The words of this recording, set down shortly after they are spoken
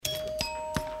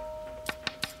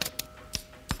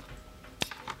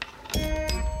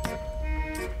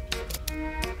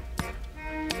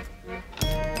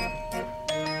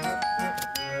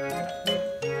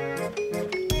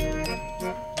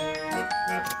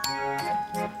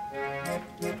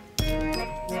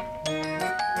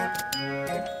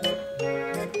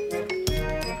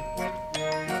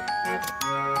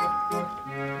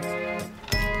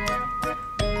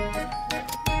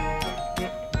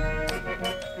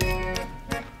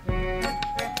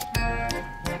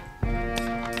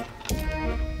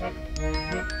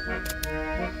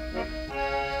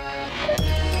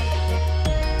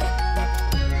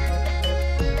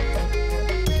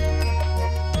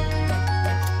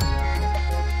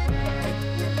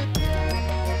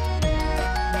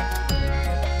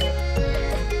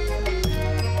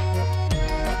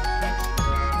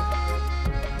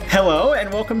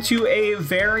welcome to a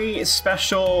very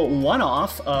special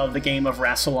one-off of the game of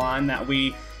Classilon that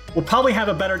we will probably have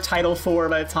a better title for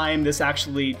by the time this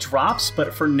actually drops,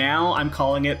 but for now, I'm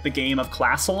calling it the game of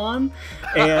Classilon.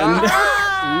 And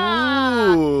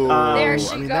there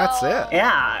she goes. That's it.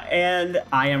 Yeah, and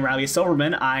I am Riley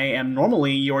Silverman. I am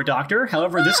normally your doctor.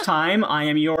 However, this time I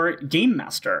am your game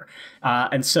master.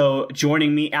 And so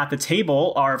joining me at the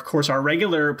table are, of course, our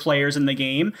regular players in the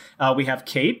game. We have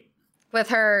Kate. With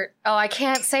her, I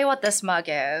can't say what this mug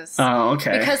is. Oh,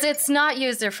 okay. Because it's not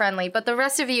user-friendly, but the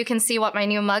rest of you can see what my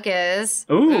new mug is.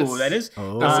 Ooh, that is... That's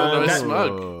a nice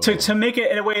mug. To make it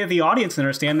in a way that the audience can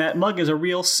understand, that mug is a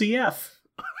real CF.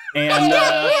 And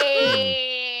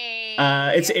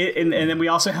and then we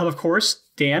also have, of course,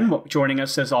 Dan joining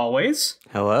us as always.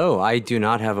 Hello, I do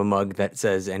not have a mug that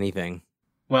says anything.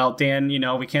 Well, Dan,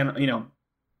 we can't,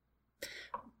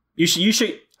 you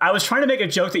should... I was trying to make a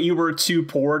joke that you were too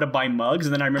poor to buy mugs,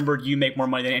 and then I remembered you make more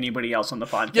money than anybody else on the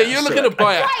podcast. Yeah, you're looking to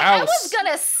buy a house. I was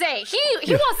gonna say,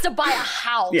 he wants to buy a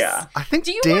house. Yeah. I think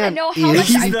Do you Dan want to know how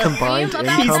is much I the combined dream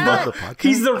about income that? of the podcast.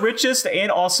 He's the richest and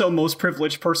also most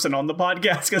privileged person on the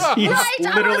podcast because he's Right, I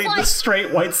was literally like- the straight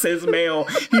white cis male.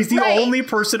 He's the Right. only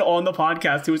person on the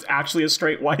podcast who is actually a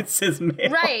straight white cis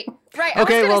male. Right. I was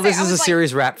Okay, gonna well, say, this I is a was like,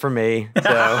 serious rap for me, so...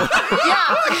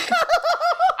 Yeah.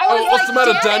 What's the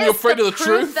matter, Dan? You're afraid of the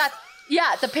truth?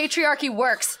 Yeah, the patriarchy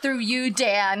works through you,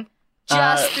 Dan.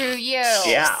 Just through you.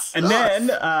 Yeah. And then,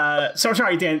 so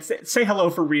sorry, Dan, say hello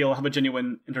for real. Have a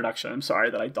genuine introduction. I'm sorry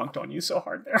that I dunked on you so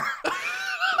hard there.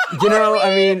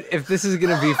 I mean, if this is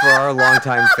going to be for our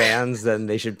longtime fans, then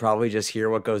they should probably just hear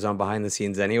what goes on behind the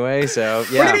scenes anyway, so,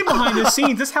 yeah. What do you mean behind the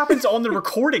scenes? This happens on the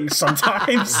recording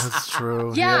sometimes. That's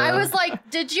true. Yeah, I was like,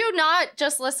 did you not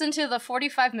just listen to the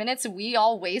 45 minutes we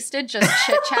all wasted just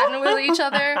chit-chatting with each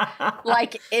other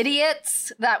like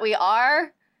idiots that we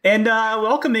are? And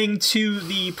welcoming to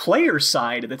the player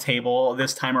side of the table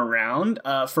this time around.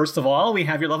 First of all, we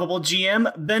have your lovable GM,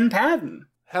 Ben Padden.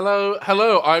 Hello.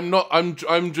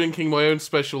 I'm drinking my own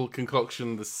special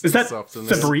concoction this afternoon.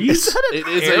 Febreze?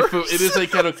 It is a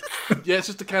can of. Yeah, it's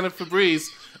just a can of Febreze.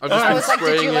 I was like,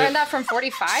 did you learn that from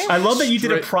 45? I love that you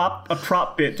did a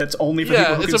prop bit that's only for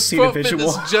people who can see the visual.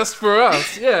 It's just for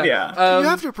us. Yeah. Yeah. You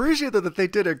have to appreciate that they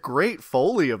did a great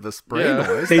Foley of the spray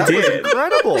noise. They that did. Was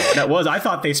incredible. I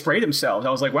thought they sprayed themselves. I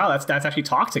was like, wow, that's actually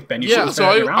toxic, Ben. You Yeah, should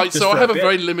so I have a bit.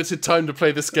 very limited time to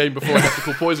play this game before I have to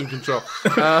call poison control.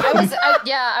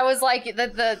 I was like,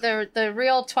 the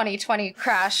real 2020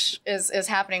 crash is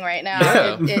happening right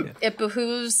now. Yeah. It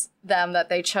behooves them that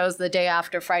they chose the day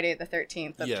after Friday the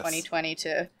 13th of 2020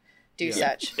 to do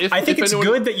such. I think it's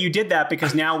good that you did that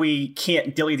because now we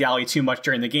can't dilly-dally too much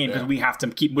during the game because we have to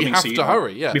keep moving. We have to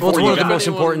hurry, yeah. Well, it's one of the most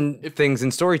anyone- important things in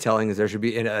storytelling is there should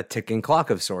be a ticking clock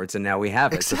of sorts, and now we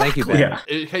have it. Exactly. So thank you, Ben. Yeah.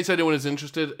 In case anyone is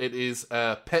interested, it is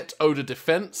Pet Odor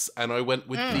Defense, and I went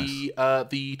with the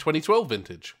 2012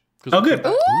 vintage. Oh, good. Ooh, For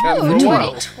a while.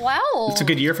 2012. It's a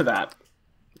good year for that.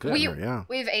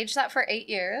 We've aged that for 8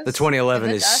 years. The 2011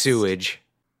 Give it is dust. sewage.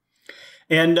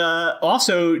 And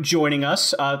also joining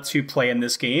us to play in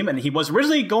this game, and he was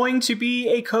originally going to be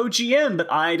a co-GM,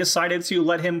 but I decided to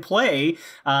let him play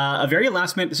a very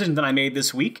last-minute decision that I made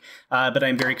this week, but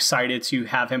I'm very excited to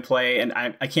have him play, and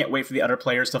I can't wait for the other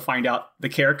players to find out the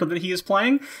character that he is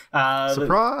playing.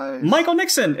 Surprise! Michael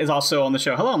Nixon is also on the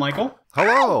show. Hello, Michael.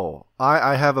 Hello.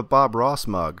 I have a Bob Ross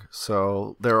mug,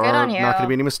 so there Good are on you. not going to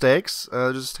be any mistakes.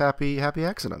 Just happy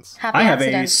accidents. Happy I have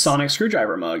accidents. a sonic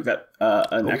screwdriver mug that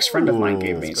an ex-friend of mine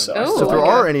gave me. So, Ooh. So if there Okay.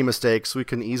 are any mistakes, we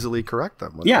can easily correct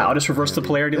them. with yeah, the- I'll just reverse the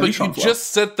polarity of But the you trunk flow.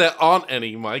 just said there aren't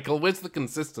any, Michael. Where's the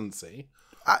consistency?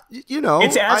 It's as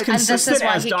And this consistent is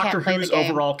why as he can't Doctor play the Who's game.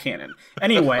 overall canon.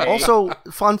 Anyway. Also,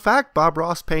 fun fact, Bob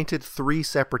Ross painted 3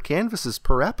 separate canvases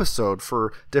per episode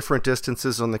for different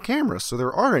distances on the camera, so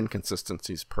there are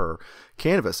inconsistencies per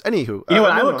canvas. Anywho. You know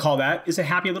what I would call that is a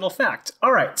happy little fact.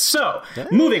 All right, so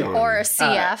moving on. Or a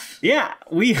CF. Yeah,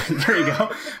 there you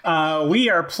go. We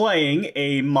are playing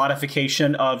a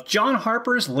modification of John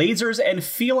Harper's Lasers and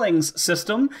Feelings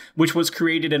system, which was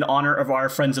created in honor of our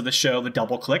friends of the show, the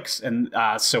Double Clicks, and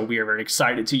so we are very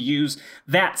excited to use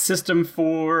that system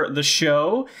for the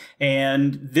show.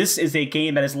 And this is a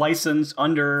game that is licensed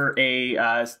under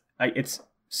it's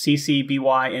CC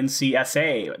BY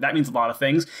NCSA. That means a lot of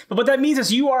things. But what that means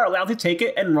is you are allowed to take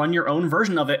it and run your own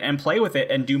version of it and play with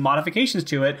it and do modifications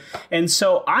to it. And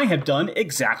so I have done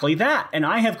exactly that. And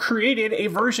I have created a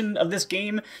version of this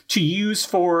game to use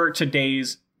for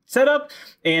today's setup.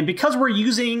 And because we're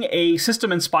using a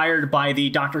system inspired by the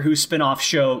Doctor Who spin-off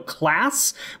show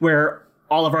Class, where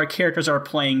all of our characters are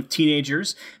playing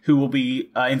teenagers who will be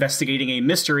investigating a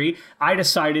mystery, I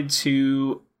decided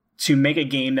to to make a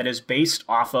game that is based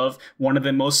off of one of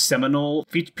the most seminal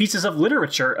pieces of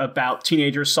literature about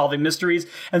teenagers solving mysteries.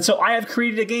 And so I have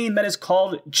created a game that is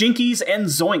called Jinkies and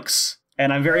Zoinks.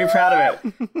 And I'm very proud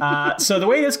of it. So the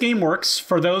way this game works,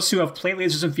 for those who have played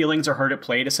Lasers and Feelings or heard it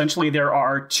played, essentially there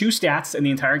are 2 stats in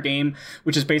the entire game,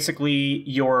 which is basically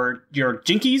your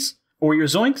Jinkies or your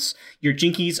Zoinks. Your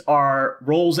Jinkies are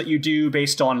rolls that you do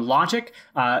based on logic.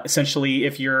 Essentially,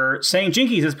 if you're saying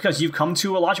Jinkies, it's because you've come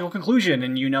to a logical conclusion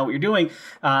and you know what you're doing.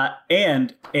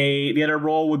 And the other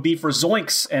roll would be for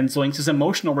Zoinks, and Zoinks is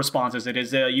emotional responses. It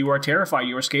is you are terrified,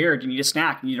 you are scared, you need a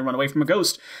snack, you need to run away from a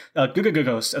ghost,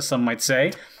 ghost, as some might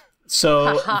say.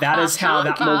 So that is how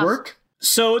that will work.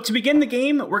 So to begin the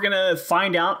game, we're going to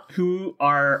find out who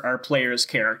our players'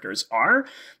 characters are.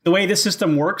 The way this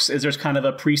system works is there's kind of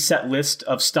a preset list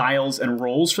of styles and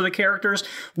roles for the characters.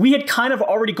 We had kind of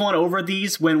already gone over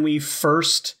these when we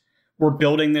first were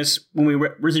building this, when we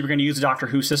originally were going to use the Doctor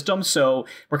Who system. So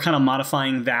we're kind of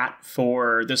modifying that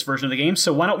for this version of the game.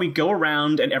 So why don't we go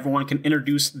around and everyone can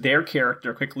introduce their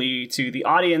character quickly to the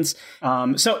audience.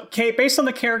 So Kate, based on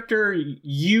the character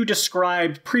you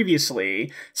described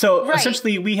previously, so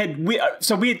essentially we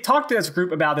had talked as a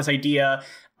group about this idea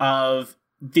of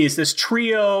this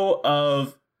trio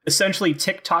of essentially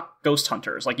TikTok ghost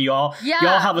hunters. Like you all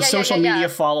have a social media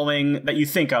following that you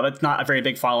think of. It's not a very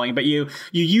big following, but you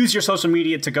use your social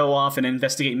media to go off and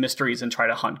investigate mysteries and try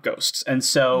to hunt ghosts. And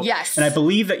so, and I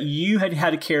believe that you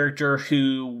had a character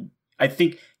who I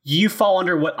think you fall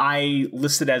under what I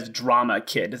listed as drama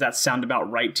kid. Does that sound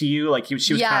about right to you? Like she was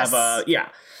kind of a,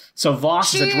 So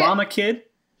Voss is a drama kid.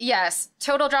 Yes.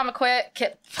 Total drama quid.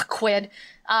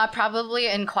 Probably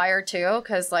Inquire too,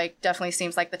 because like definitely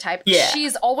seems like the type. Yeah.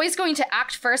 She's always going to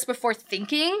act first before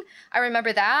thinking. I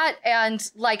remember that.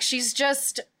 And like she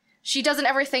doesn't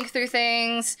ever think through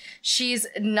things. She's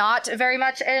not very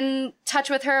much in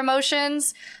touch with her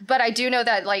emotions. But I do know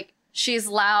that like she's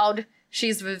loud,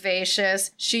 she's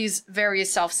vivacious, she's very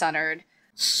self-centered.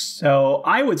 So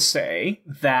I would say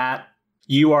that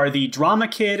you are the drama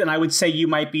kid, and I would say you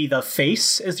might be the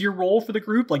face as your role for the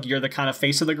group. Like, you're the kind of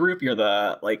face of the group. You're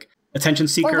the, like, attention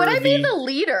seeker. Or would I be the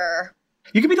leader?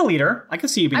 You could be the leader. I could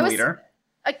see you being the leader.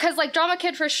 Because, like, drama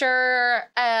kid for sure,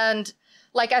 and,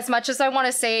 like, as much as I want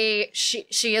to say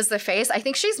she is the face, I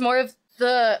think she's more of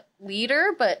the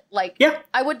leader, but, like,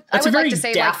 I would like to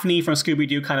say, Daphne from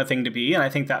Scooby-Doo kind of thing to be, and I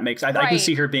think that makes... I can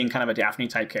see her being kind of a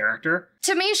Daphne-type character.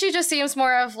 To me, she just seems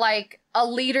more of, like, a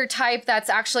leader type that's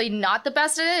actually not the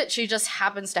best at it. She just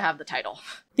happens to have the title.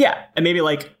 Yeah, and maybe,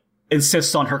 like,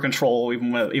 insists on her control,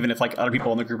 even if, like, other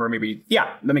people in the group are maybe...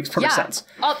 Yeah, that makes perfect sense.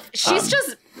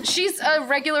 She's a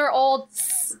regular old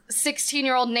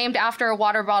 16-year-old named after a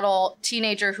water bottle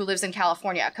teenager who lives in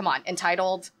California. Come on,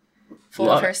 entitled, full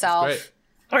of herself.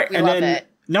 All right, and then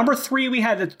number 3, we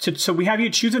had so we have you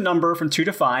choose a number from 2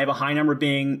 to 5. A high number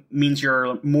means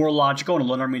you're more logical, and a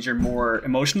low number means you're more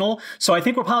emotional. So I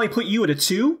think we'll probably put you at a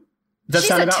 2. Does that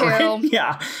sound about right?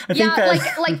 Yeah, I think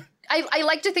that. I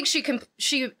like to think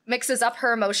she mixes up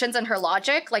her emotions and her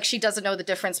logic. Like she doesn't know the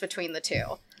difference between the two.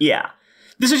 Yeah.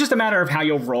 This is just a matter of how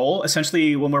you'll roll.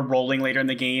 Essentially, when we're rolling later in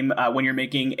the game, when you're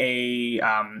making a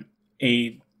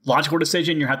logical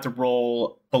decision, you have to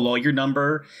roll below your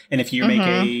number, and if you make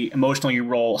a emotional, you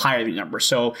roll higher than your number.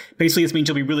 So basically, this means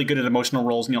you'll be really good at emotional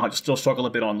rolls, and you'll have to still struggle a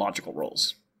bit on logical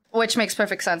rolls. Which makes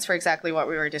perfect sense for exactly what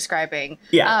we were describing.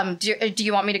 Yeah. Do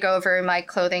you want me to go over my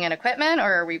clothing and equipment, or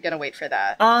are we going to wait for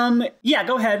that? Yeah,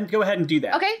 go ahead and do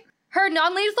that. Okay. Her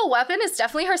non-lethal weapon is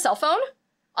definitely her cell phone,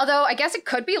 although I guess it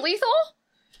could be lethal.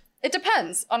 It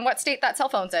depends on what state that cell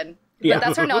phone's in. Yeah. But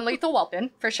that's her non-lethal weapon,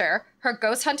 for sure. Her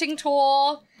ghost hunting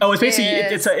tool. Oh, it's basically,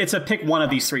 it's a pick one of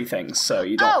these 3 things, so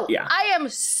you don't, I am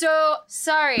so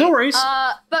sorry. No worries.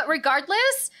 But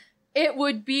regardless, it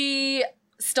would be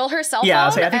still her cell phone. Yeah,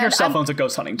 I think her cell phone's a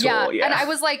ghost hunting tool, and I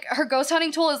was like, her ghost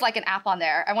hunting tool is like an app on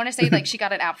there. I want to say, like, she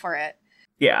got an app for it.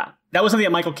 Yeah. That was something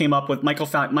that Michael came up with.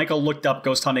 Michael looked up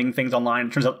ghost hunting things online.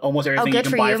 It turns out almost everything you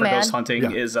can buy for ghost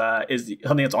hunting is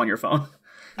something that's on your phone.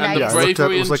 And it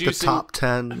was like the top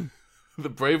 10... The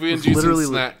bravery inducing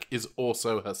snack is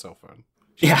also her cell phone.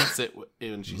 She eats it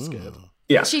when she's scared.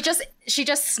 Yeah. She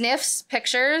just sniffs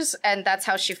pictures, and that's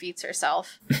how she feeds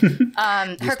herself. Her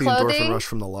clothing, endorphin rush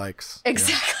from the likes.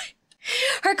 Exactly.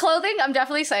 Yeah. Her clothing, I'm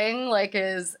definitely saying, like,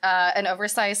 is an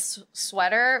oversized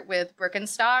sweater with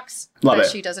Birkenstocks. Love it.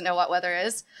 She doesn't know what weather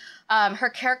is. Her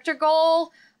character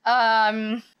goal.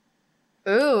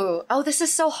 This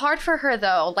is so hard for her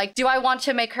though. Like, do I want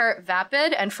to make her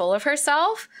vapid and full of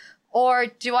herself? Or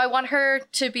do I want her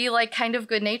to be, like, kind of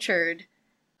good-natured?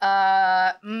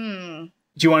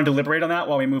 Do Do you want to deliberate on that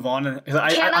while we move on? I'm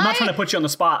not trying to put you on the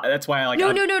spot. That's why I like.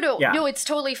 No. Yeah. No, it's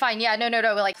totally fine. Yeah, no.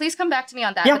 Like, please come back to me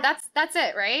on that. Yeah. But that's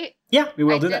it, right? Yeah, we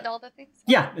will I do did that. all the things.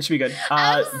 Yeah, it should be good.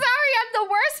 I'm sorry, I'm the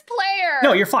worst player.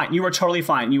 No, you're fine. You are totally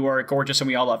fine. You are gorgeous, and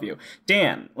we all love you.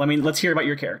 Dan, let's hear about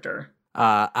your character.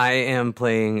 I am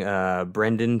playing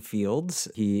Brendan Fields.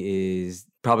 He is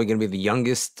probably going to be the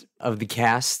youngest of the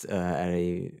cast at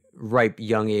a ripe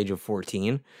young age of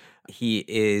 14. He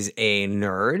is a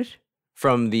nerd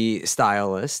from the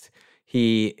stylist.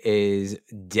 He is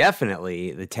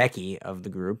definitely the techie of the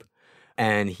group.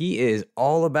 And he is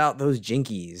all about those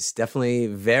Jinkies. Definitely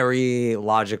very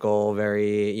logical,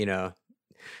 very,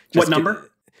 What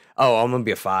number? I'm going to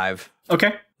be a 5.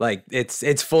 Okay. Like, it's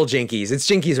full Jinkies. It's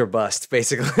Jinkies or bust,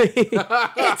 basically.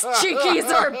 It's Jinkies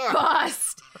or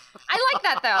bust. I like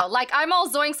that, though. Like, I'm all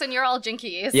Zoinks and you're all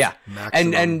Jinkies. Yeah.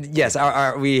 Maximum. And yes,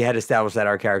 we had established that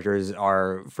our characters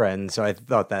are friends, so I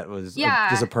thought that was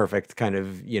just a perfect kind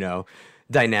of,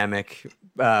 dynamic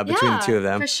between the two of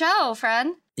them. For sure,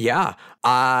 friend. Yeah.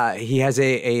 He has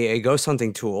a ghost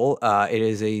hunting tool. It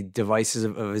is a device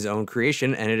of his own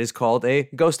creation, and it is called a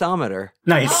ghostometer.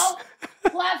 Nice. Oh,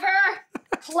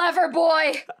 clever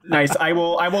boy. Nice. I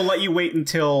will let you wait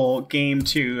until game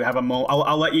 2 have a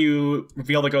I'll let you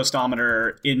reveal the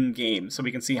ghostometer in game so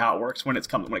we can see how it works when it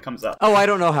comes up. Oh, I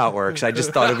don't know how it works. I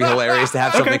just thought it'd be hilarious to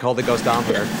have something called the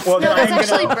ghostometer. Well, No, that's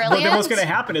actually brilliant. Well, then what's going to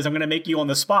happen is I'm going to make you on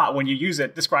the spot when you use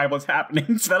it describe what's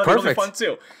happening. So that'll be really fun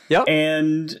too. Yep.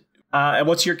 And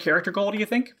what's your character goal, do you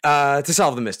think? To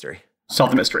solve the mystery. Solve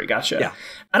the mystery, gotcha. Yeah.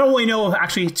 I don't really know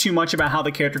actually too much about how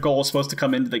the character goal is supposed to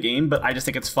come into the game, but I just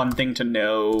think it's a fun thing to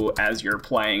know as you're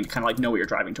playing, kind of like know what you're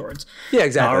driving towards. Yeah,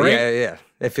 exactly. All right. Yeah.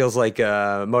 It feels like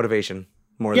motivation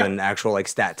more than actual like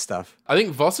stat stuff. I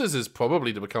think Voss's is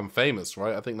probably to become famous,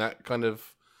 right? I think that kind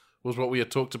of was what we had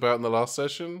talked about in the last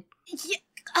session. Yeah,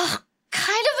 kind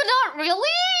of, but not really.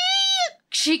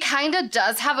 She kind of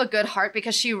does have a good heart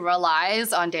because she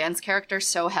relies on Dan's character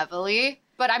so heavily.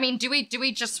 But I mean, do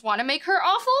we just want to make her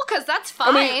awful? Because that's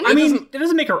fine. I mean, it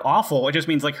doesn't make her awful. It just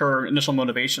means like her initial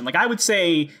motivation. Like I would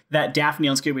say that Daphne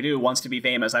on Scooby-Doo wants to be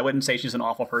famous. I wouldn't say she's an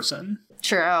awful person.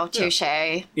 True, touche.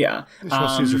 Yeah. She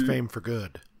wants to use her fame for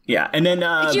good. Yeah, and then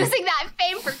Using that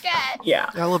fame for good. Yeah.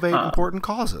 Elevate important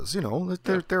causes.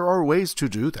 There are ways to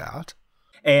do that.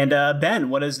 And Ben,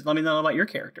 let me know about your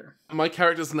character. My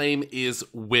character's name is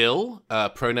Will.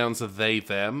 Pronouns are they,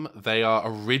 them. They are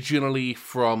originally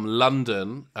from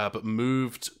London, but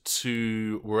moved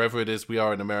to wherever it is we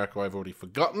are in America. I've already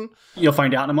forgotten. You'll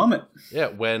find out in a moment. Yeah,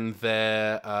 when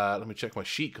they're... let me check my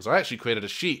sheet, because I actually created a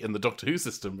sheet in the Doctor Who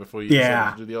system before you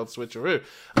decided to do the old switcheroo.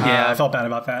 Yeah, I felt bad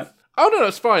about that. Oh no,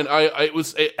 it's fine.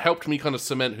 It helped me kind of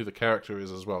cement who the character is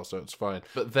as well, so it's fine.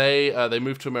 But they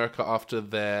moved to America after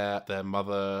their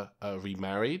mother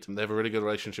remarried. They have a really good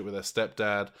relationship with their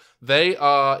stepdad. They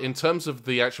are, in terms of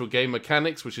the actual game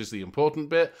mechanics, which is the important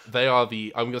bit, they are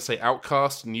I'm going to say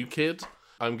outcast new kid.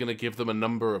 I'm going to give them a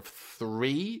number of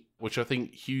 3, which I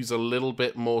think hews a little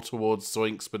bit more towards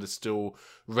Zoinks, but is still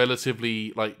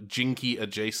relatively, like, Jinky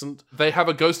adjacent. They have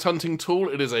a ghost hunting tool.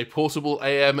 It is a portable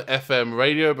AM/FM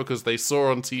radio because they saw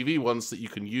on TV once that you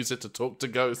can use it to talk to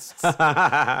ghosts.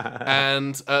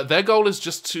 And their goal is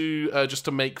just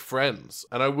to make friends.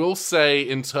 And I will say,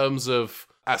 in terms of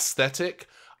aesthetic,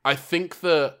 I think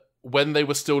that when they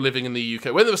were still living in the UK,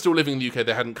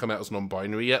 they hadn't come out as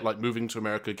non-binary yet. Like, moving to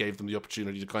America gave them the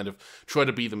opportunity to kind of try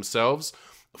to be themselves.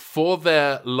 For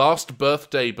their last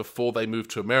birthday before they moved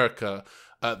to America,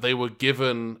 they were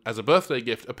given, as a birthday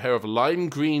gift, a pair of lime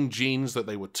green jeans that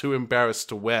they were too embarrassed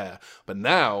to wear. But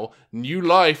now, new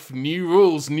life, new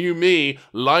rules, new me,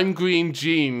 lime green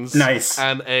jeans. Nice.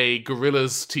 And a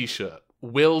Gorillaz t-shirt.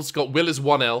 Will is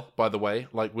 1L, by the way,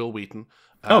 like Will Wheaton.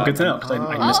 Good to know, because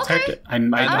I mistyped it.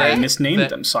 I misnamed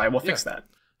them, so I will fix that.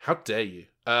 How dare you?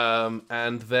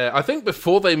 And I think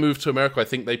before they moved to America, I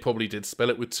think they probably did spell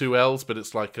it with 2 L's, but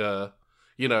it's like, if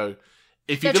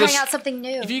They're trying out something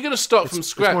new. If you're going to start from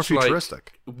scratch, it's more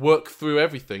futuristic. Work through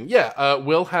everything. Yeah,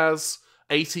 Will has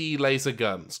 80 laser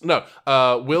guns. No,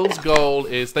 Will's goal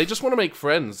is they just want to make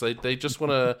friends. They just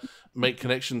want to make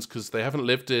connections because they haven't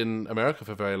lived in America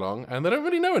for very long and they don't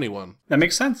really know anyone. That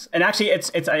makes sense. And actually,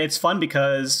 it's fun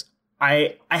because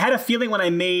I had a feeling when I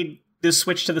made this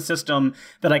switch to the system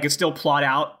that I could still plot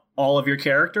out all of your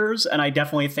characters, and I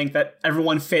definitely think that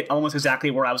everyone fit almost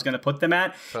exactly where I was going to put them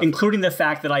at, including the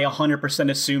fact that I 100%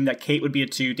 assumed that Kate would be a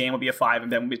 2, Dan would be a 5, and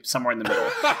Ben would be somewhere in the middle.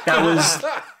 That was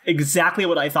exactly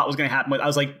what I thought was going to happen. I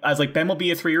was like, Ben will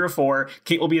be a 3 or a 4,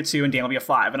 Kate will be a 2, and Dan will be a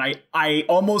 5. And I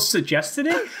almost suggested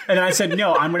it, and then I said,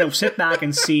 no, I'm going to sit back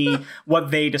and see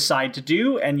what they decide to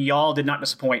do, and y'all did not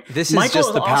disappoint. This is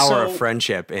just the power of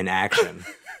friendship in action.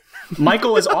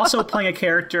 Michael is also playing a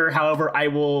character. However, I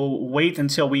will wait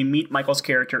until we meet Michael's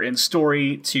character in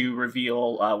story to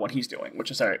reveal what he's doing, which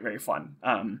is very, very fun.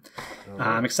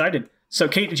 I'm excited. So,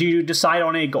 Kate, did you decide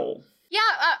on a goal? Yeah,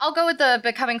 I'll go with the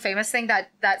becoming famous thing.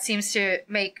 That seems to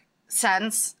make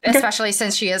sense, especially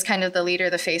since she is kind of the leader,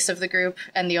 the face of the group,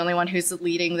 and the only one who's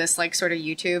leading this like sort of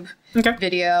YouTube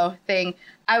video thing.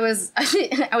 I was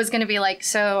going to be like,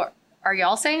 so are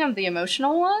y'all saying I'm the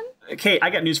emotional one? Kate, I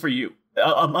got news for you.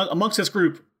 Amongst this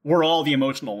group, we're all the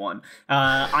emotional one.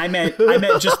 I meant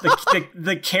just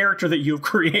the character that you've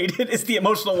created is the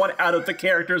emotional one out of the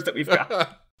characters that we've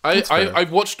got.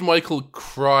 I've watched Michael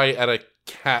cry at a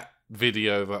cat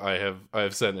video that I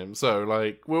have sent him. So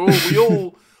like we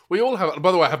all have.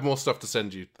 By the way, I have more stuff to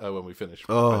send you when we finish.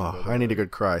 Oh, I need a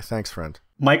good cry. Thanks, friend.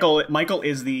 Michael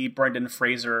is the Brendan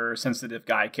Fraser sensitive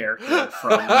guy character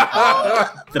from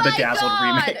the Bedazzled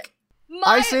remake.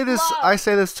 I say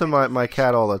this to my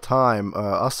cat all the time.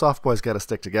 Us soft boys got to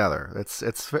stick together.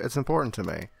 It's important to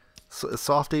me.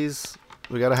 Softies,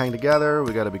 we got to hang together.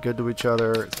 We got to be good to each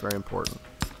other. It's very important.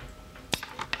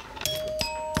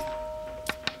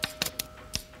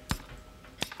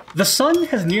 The sun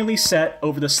has nearly set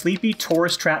over the sleepy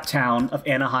tourist-trapped town of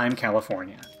Anaheim,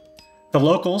 California. The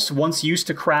locals, once used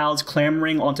to crowds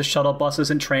clamoring onto shuttle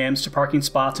buses and trams to parking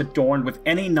spots adorned with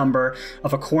any number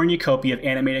of a cornucopia of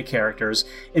animated characters,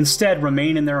 instead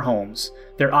remain in their homes,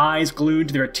 their eyes glued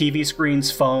to their TV screens,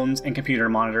 phones, and computer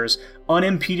monitors,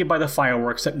 unimpeded by the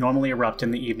fireworks that normally erupt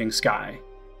in the evening sky.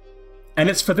 And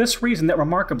it's for this reason that,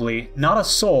 remarkably, not a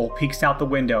soul peeks out the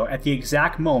window at the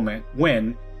exact moment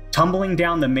when, tumbling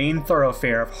down the main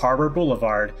thoroughfare of Harbor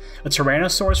Boulevard, a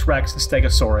Tyrannosaurus Rex and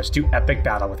Stegosaurus do epic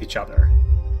battle with each other.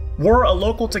 Were a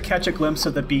local to catch a glimpse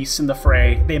of the beasts in the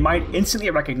fray, they might instantly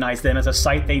recognize them as a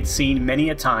sight they'd seen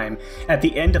many a time at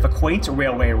the end of a quaint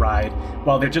railway ride,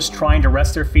 while they're just trying to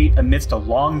rest their feet amidst a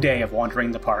long day of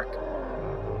wandering the park.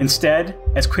 Instead,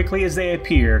 as quickly as they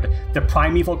appeared, the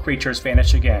primeval creatures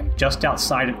vanish again, just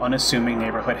outside an unassuming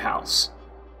neighborhood house.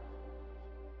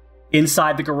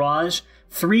 Inside the garage,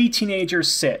 3 teenagers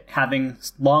sit, having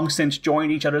long since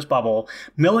joined each other's bubble,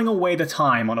 milling away the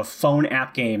time on a phone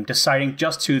app game, deciding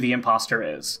just who the imposter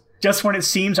is. Just when it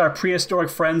seems our prehistoric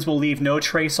friends will leave no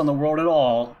trace on the world at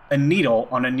all, a needle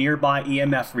on a nearby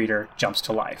EMF reader jumps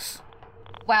to life.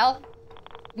 Well,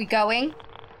 we going?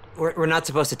 We're not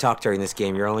supposed to talk during this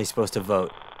game. You're only supposed to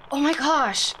vote. Oh my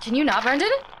gosh. Can you not,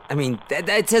 Brendan? I mean,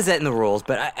 it says that in the rules,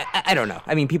 but I don't know.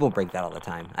 I mean, people break that all the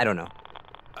time. I don't know.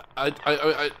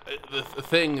 The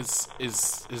thing is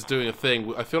doing a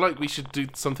thing. I feel like we should do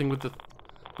something with the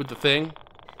thing.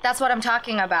 That's what I'm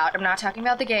talking about. I'm not talking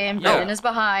about the game. Yeah. Brendan is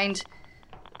behind.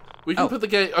 We can put the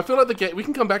game. I feel like the game. We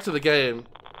can come back to the game.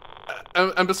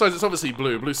 And besides, it's obviously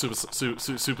blue. Blue's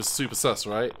super sus,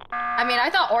 right? I mean, I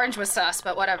thought orange was sus,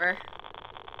 but whatever.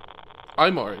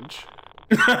 I'm orange.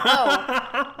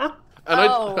 Oh. And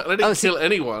I didn't kill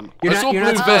anyone. I saw blue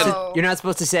vent. You're not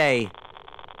supposed to say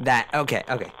that. Okay.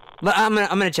 I'm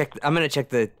gonna check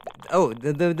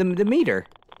the meter.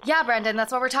 Yeah, Brendan,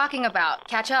 that's what we're talking about.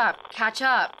 Catch up.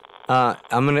 I'm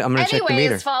gonna check the meter.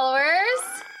 Anyways, followers,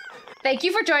 thank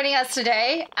you for joining us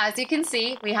today. As you can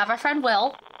see, we have our friend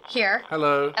Will here.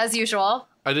 Hello. As usual.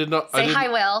 I did not say hi,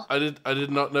 Will. I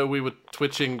did not know we were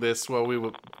twitching this while we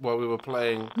were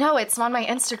playing. No, it's on my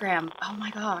Instagram. Oh my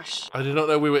gosh. I did not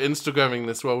know we were Instagramming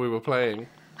this while we were playing.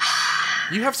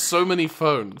 You have so many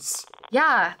phones.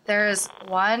 Yeah, there's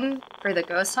one for the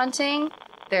ghost hunting,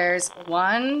 there's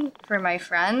one for my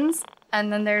friends,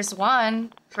 and then there's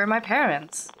one for my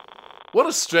parents. What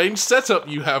a strange setup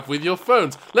you have with your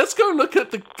phones. Let's go look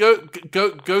at the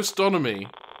ghostronomy.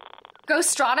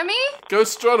 Ghostronomy?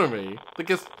 Ghostronomy.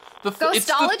 It's the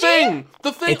thing.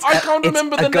 The thing. It's I can't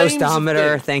remember the names.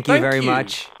 Ghostometer. Thank you very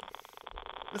much.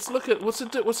 Let's look at what was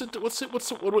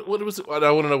it? I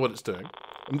don't want to know what it's doing.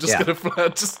 I'm just gonna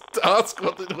just ask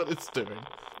what it's doing.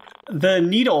 The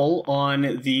needle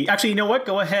on the... Actually, you know what?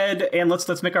 Go ahead and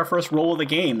let's make our first roll of the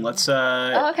game. Let's...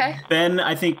 okay. Ben,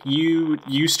 I think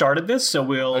you started this, so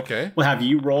we'll have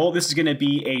you roll. This is going to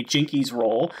be a Jinkies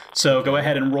roll. So go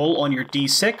ahead and roll on your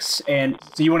D6, and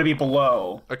so you want to be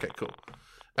below. Okay, cool.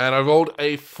 And I rolled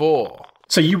a 4.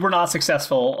 So you were not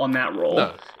successful on that roll.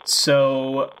 No.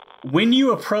 So when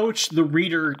you approach the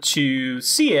reader to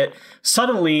see it,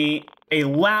 suddenly a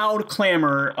loud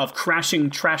clamor of crashing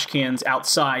trash cans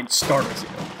outside startles you.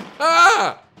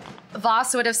 Ah!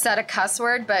 Voss would have said a cuss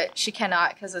word, but she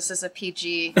cannot because this is a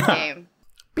PG game.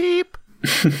 Beep.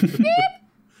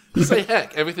 Say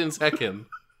heck. Everything's heckin'.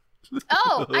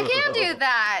 Oh, I can do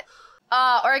that.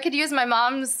 Or I could use my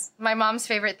mom's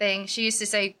favorite thing. She used to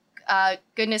say,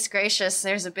 goodness gracious,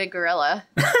 there's a big gorilla.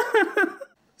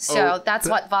 So that's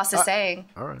what Voss is saying.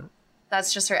 All right.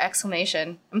 That's just her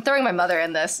exclamation. I'm throwing my mother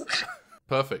in this.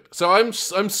 Perfect. So I'm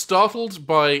startled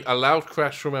by a loud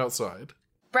crash from outside.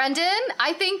 Brendan,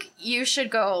 I think you should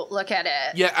go look at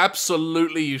it. Yeah,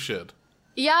 absolutely you should.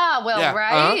 Yeah, Will, Yeah,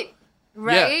 right?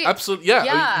 Right? Yeah, absolutely. Yeah,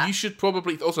 Yeah. you should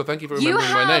probably... Also, thank you for remembering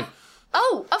my name.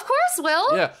 Oh, of course,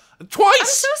 Will. Yeah. Twice! I'm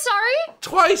so sorry.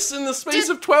 Twice in the space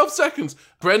of 12 seconds.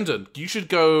 Brendan, you should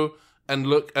go and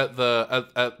look at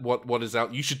at what is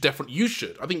out. You should.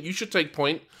 I think you should take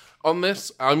point on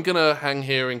this. I'm gonna hang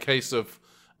here in case of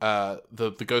the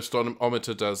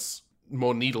ghostometer does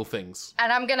more needle things.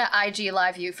 And I'm gonna IG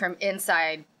live you from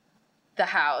inside the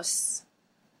house,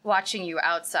 watching you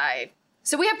outside.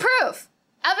 So we have proof.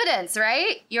 Evidence,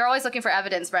 right? You're always looking for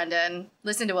evidence, Brendan.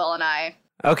 Listen to Will and I.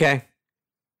 Okay.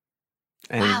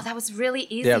 And Wow, that was really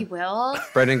easy, Will.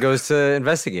 Brendan goes to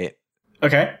investigate.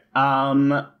 Okay.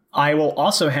 I will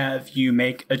also have you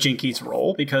make a Jinkies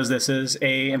roll because this is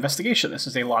a investigation. This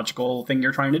is a logical thing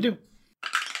you're trying to do.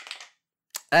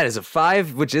 That is a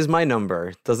 5, which is my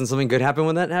number. Doesn't something good happen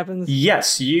when that happens?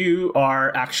 Yes, you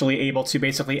are actually able to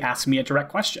basically ask me a direct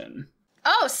question.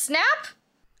 Oh, snap!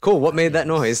 Cool. What made that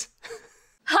noise?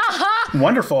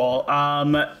 Wonderful.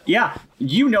 Yeah,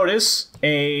 you notice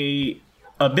a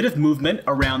bit of movement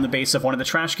around the base of one of the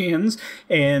trash cans,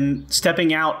 and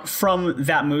stepping out from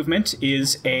that movement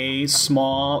is a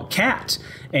small cat.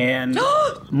 And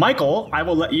Michael, I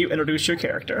will let you introduce your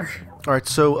character. All right,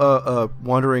 so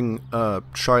wandering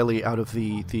shyly out of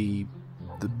the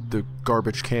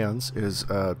garbage cans is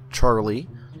Charlie.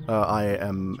 I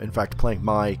am, in fact, playing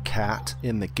my cat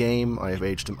in the game. I have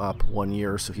aged him up 1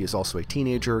 year, so he is also a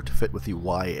teenager to fit with the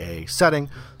YA setting.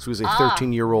 So he's a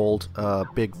 13-year-old,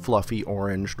 big, fluffy,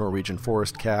 orange Norwegian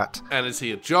forest cat. And is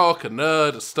he a jock, a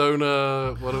nerd, a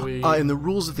stoner? What are we? In the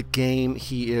rules of the game,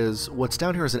 he is... What's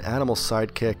down here is an animal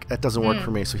sidekick. That doesn't work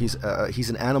for me. So he's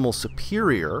an animal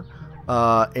superior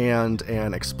and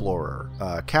an explorer.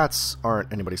 Cats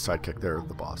aren't anybody's sidekick. They're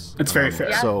the boss. It's very fair.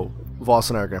 Yeah. So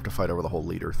Voss and I are going to have to fight over the whole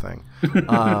leader thing.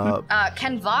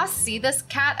 Can Voss see this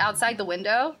cat outside the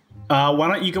window? Why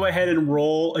don't you go ahead and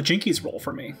roll a Jinkies roll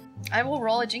for me? I will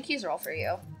roll a Jinkies roll for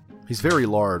you. He's very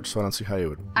large, so I don't see how you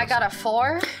would... I got a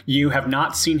 4. You have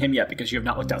not seen him yet because you have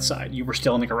not looked outside. You were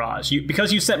still in the garage.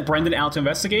 Because you sent Brendan out to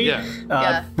investigate,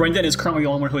 Yeah. Brendan is currently the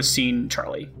only one who has seen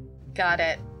Charlie. Got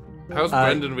it. How's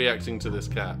Brendan reacting to this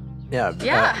cat? Yeah.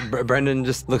 Yeah. Brendan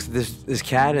just looks at this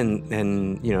cat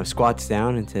and squats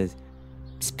down and says,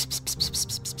 "Psst, psst, psst, psst, psst,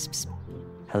 psst, psst, psst.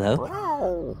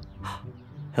 Hello?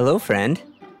 Hello, friend.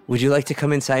 Would you like to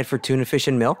come inside for tuna fish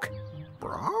and milk?"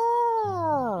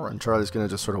 And Charlie's going to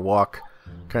just sort of walk,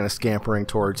 kind of scampering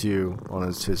towards you on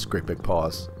his great big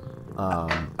paws.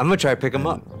 I'm gonna try to pick him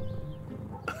up.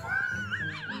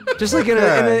 Just like in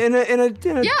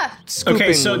a Yeah.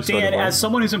 Okay, so sort of Dan, way. as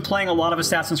someone who's been playing a lot of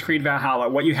Assassin's Creed Valhalla,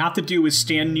 what you have to do is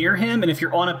stand near him, and if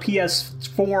you're on a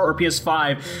PS4 or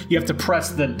PS5, you have to press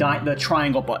the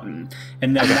triangle button,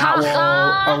 and then that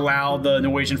will allow the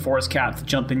Norwegian forest cat to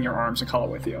jump in your arms and cuddle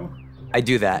with you. I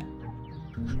do that.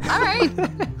 All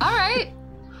right.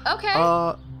 Okay.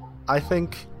 I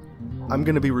think I'm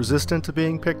going to be resistant to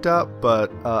being picked up,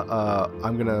 but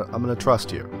I'm gonna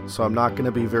trust you. So I'm not going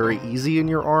to be very easy in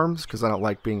your arms because I don't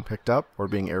like being picked up or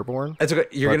being airborne. That's okay.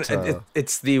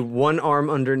 It's the one arm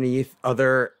underneath,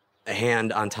 other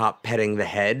hand on top, petting the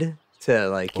head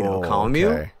to calm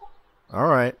you. All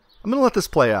right, I'm going to let this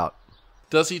play out.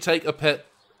 Does he take a pet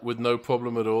with no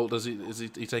problem at all? Does he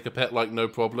take a pet like no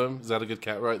problem? Is that a good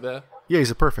cat right there? Yeah,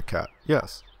 he's a perfect cat.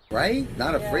 Yes. Right?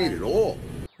 Not afraid at all.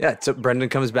 Yeah, so Brendan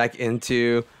comes back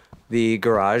into the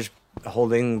garage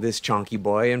holding this chonky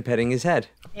boy and petting his head.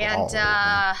 And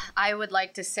I would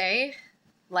like to say,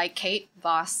 like Kate,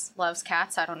 Voss loves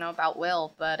cats. I don't know about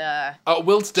Will, but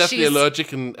Will's definitely she's-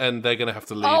 allergic, and they're gonna have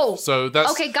to leave. Oh, so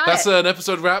that's okay, got that's it. an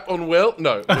episode wrap on Will.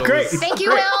 No, Will Great. is- thank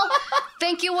you, Will.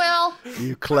 Thank you, Will.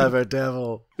 You clever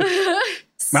devil.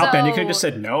 Well, Ben, you could have just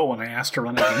said no when I asked to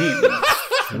run a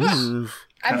game.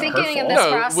 I'm thinking in hurtful. this No,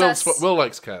 process. Will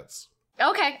likes cats.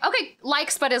 Okay,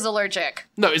 likes but is allergic.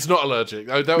 No, it's not allergic.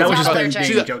 That was was just fun. Ben See,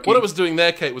 being that- joking. what I was doing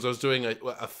there, Kate, was I was doing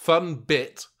a fun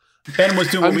bit. Ben was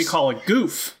doing what we I'm call a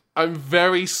goof. I'm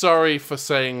very sorry for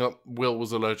saying Will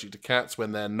was allergic to cats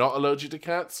when they're not allergic to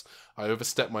cats. I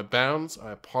overstepped my bounds.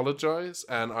 I apologize,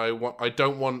 and I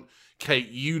don't want Kate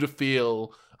you to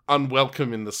feel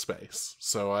unwelcome in the space.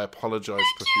 So I apologize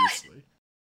profusely.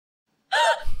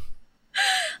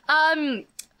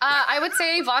 I would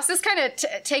say Voss is kind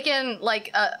of taken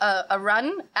like a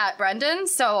run at Brendan,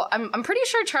 so I'm pretty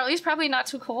sure Charlie's probably not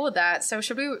too cool with that. So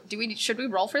should we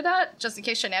roll for that just in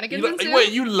case shenanigans ensue?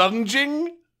 Wait, you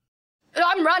lunging?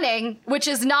 I'm running, which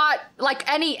is not like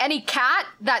any cat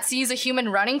that sees a human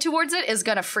running towards it is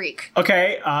gonna freak.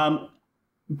 Okay,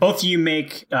 both of you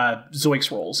make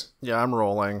Zoinks rolls. Yeah, I'm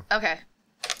rolling. Okay.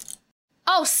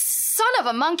 Oh, son of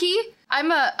a monkey!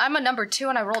 I'm a number 2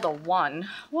 and I rolled a 1.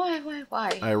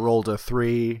 Why? I rolled a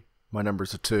 3. My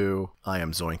number's a 2. I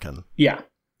am Zoinkin. Yeah,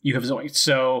 you have Zoinks.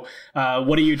 So,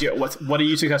 what do you do? What are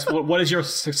you successful? What is your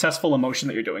successful emotion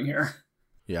that you're doing here?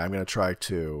 Yeah, I'm going to try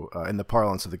to, in the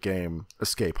parlance of the game,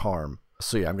 escape harm.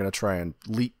 So yeah, I'm going to try and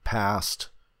leap past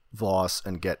Voss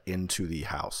and get into the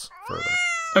house further.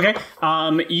 Okay.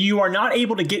 You are not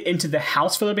able to get into the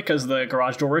house further because the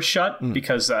garage door is shut,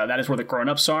 because that is where the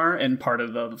grown-ups are, and part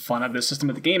of the fun of this system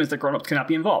of the game is that grown-ups cannot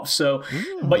be involved. So,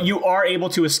 but you are able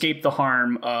to escape the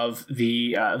harm of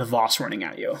the Voss running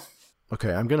at you.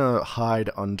 Okay, I'm going to hide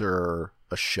under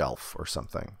a shelf or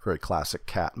something. Very classic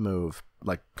cat move.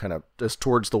 Like, kind of as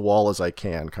towards the wall as I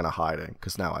can, kind of hiding,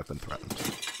 because now I've been threatened.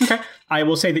 Okay. I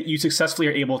will say that you successfully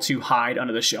are able to hide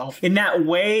under the shelf. In that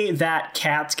way that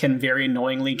cats can very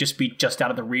annoyingly just be just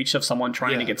out of the reach of someone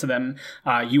trying to get to them,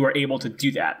 you are able to do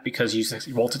that because you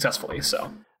rolled successfully,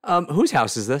 so. Whose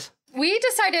house is this? We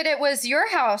decided it was your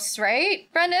house,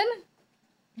 right, Brendan?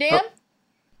 Dan?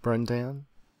 Brendan?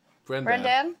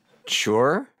 Brendan?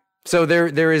 Sure. So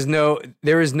there is no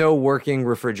working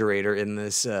refrigerator in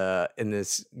this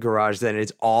garage. Then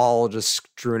it's all just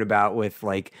strewn about with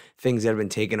like things that have been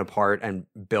taken apart and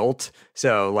built.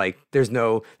 So like there's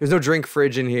no drink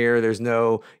fridge in here. There's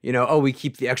no we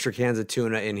keep the extra cans of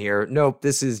tuna in here. Nope,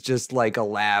 this is just like a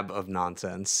lab of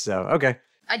nonsense. So okay.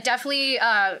 I definitely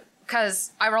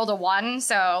because I rolled a 1,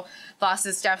 so Voss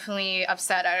is definitely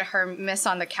upset at her miss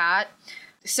on the cat.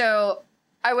 So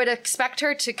I would expect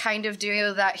her to kind of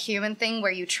do that human thing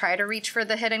where you try to reach for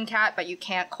the hidden cat, but you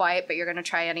can't quite, but you're going to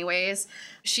try anyways.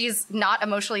 She's not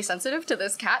emotionally sensitive to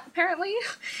this cat, apparently.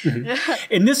 Mm-hmm.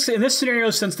 In this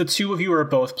scenario, since the two of you are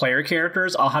both player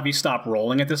characters, I'll have you stop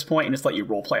rolling at this point and just let you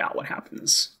role play out what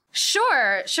happens.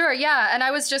 Sure, yeah. And I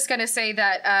was just going to say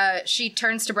that she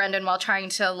turns to Brendan while trying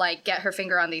to like get her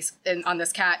finger on this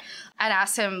cat and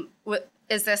asks him,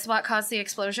 is this what caused the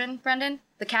explosion, Brendan?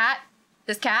 The cat?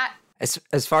 This cat?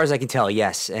 As far as I can tell,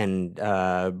 yes. And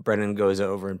Brennan goes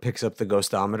over and picks up the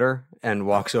ghostometer and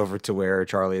walks over to where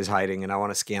Charlie is hiding, and I want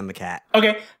to scan the cat.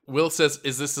 Okay. Will says,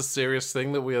 "Is this a serious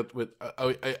thing that we are?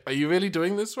 Are you really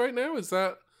doing this right now? Is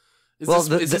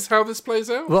this how this plays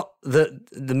out?" Well, the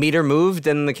meter moved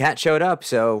and the cat showed up,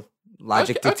 so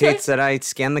logic dictates that I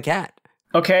scan the cat.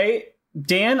 Okay.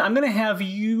 Dan, I'm going to have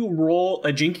you roll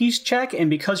a Jinkies check, and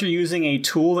because you're using a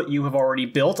tool that you have already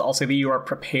built, I'll say that you are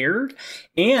prepared,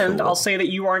 and I'll say that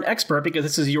you are an expert because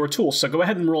this is your tool. So go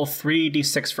ahead and roll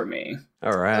 3d6 for me.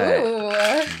 All right.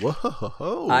 Ooh.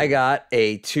 Whoa. I got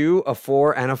a 2, a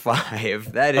 4, and a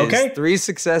 5. That is 3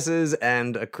 successes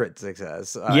and a crit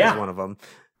success. Is one of them.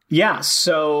 Yeah,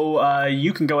 so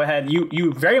you can go ahead.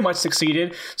 You very much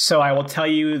succeeded. So I will tell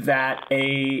you that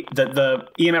the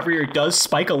EMF reader does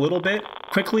spike a little bit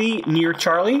quickly near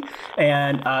Charlie,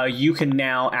 and you can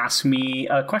now ask me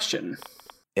a question.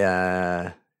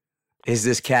 Is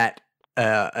this cat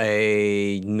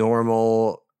a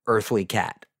normal earthly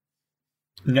cat?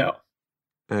 No.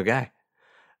 Okay.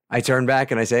 I turn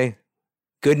back and I say,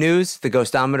 "Good news, the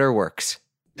ghostometer works."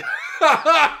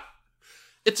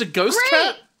 It's a ghost Great.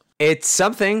 cat? It's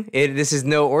something. This is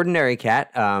no ordinary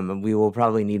cat. We will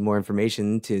probably need more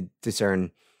information to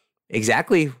discern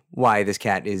exactly why this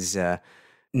cat is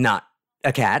not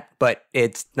a cat, but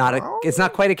it's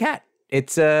not quite a cat.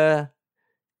 It's more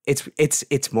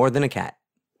than a cat.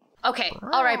 Okay,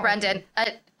 all right, Brendan.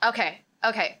 Okay.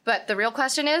 But the real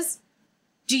question is,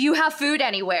 do you have food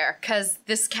anywhere? Because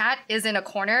this cat is in a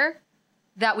corner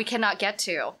that we cannot get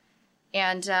to.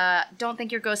 And don't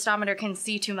think your ghostometer can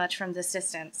see too much from this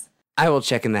distance. I will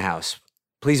check in the house.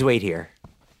 Please wait here.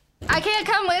 I can't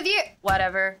come with you.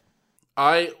 Whatever.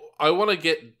 I want to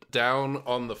get down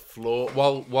on the floor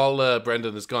while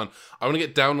Brendan is gone. I want to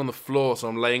get down on the floor, so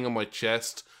I'm laying on my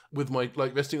chest with my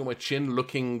resting on my chin,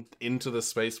 looking into the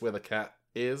space where the cat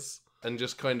is, and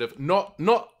just kind of not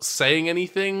saying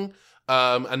anything,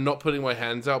 and not putting my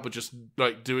hands out, but just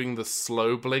like doing the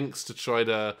slow blinks to try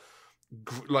to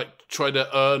try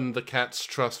to earn the cat's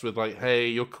trust with like, hey,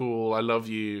 you're cool, I love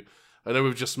you. I know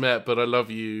we've just met, but I love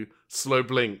you. Slow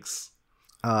blinks.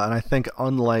 And I think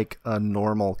unlike a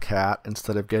normal cat,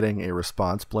 instead of getting a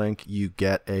response blink, you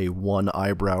get a one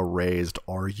eyebrow raised,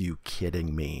 are you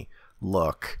kidding me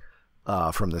look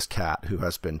from this cat who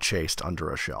has been chased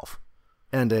under a shelf.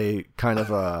 And a kind of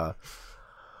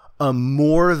a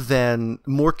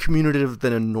more communicative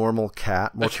than a normal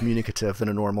cat, more communicative than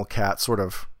a normal cat sort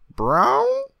of brown.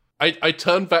 I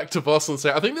turn back to Boss and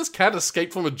say, I think this cat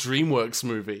escaped from a DreamWorks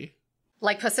movie.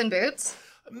 Like Puss in Boots?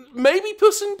 Maybe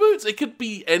Puss in Boots. It could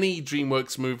be any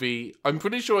DreamWorks movie. I'm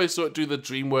pretty sure I saw it do the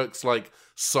DreamWorks like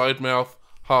side mouth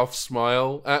half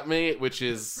smile at me, which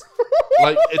is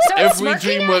like it's So every it's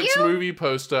smirking at DreamWorks you? movie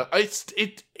poster.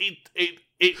 It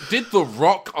did the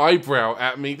rock eyebrow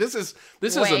at me. This is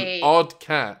an Wait. odd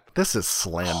cat. This is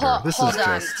slander.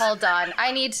 Hold on.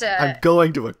 I'm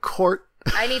going to a court.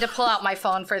 I need to pull out my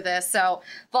phone for this. So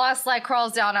Boss like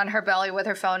crawls down on her belly with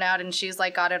her phone out, and she's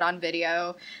like got it on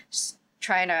video, just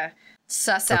trying to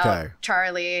suss out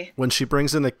Charlie. When she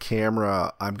brings in the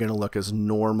camera, I'm going to look as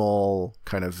normal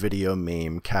kind of video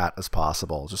meme cat as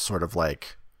possible. Just sort of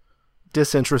like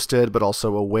disinterested, but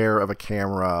also aware of a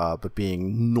camera, but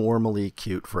being normally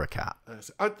cute for a cat.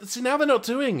 See, now they're not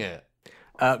doing it.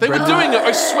 They were doing it.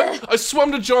 I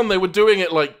swam to John. They were doing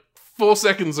it like 4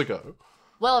 seconds ago.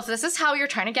 Well, if this is how you're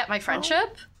trying to get my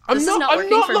friendship, I'm this not is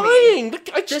not working lying. for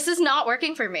me. This is not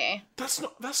working for me.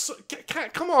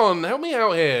 Cat, come on, help me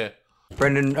out here.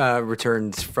 Brendan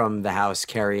returns from the house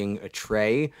carrying a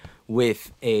tray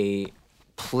with a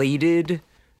plated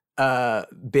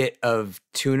bit of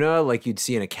tuna like you'd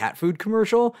see in a cat food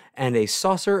commercial and a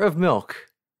saucer of milk.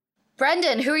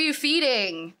 Brendan, who are you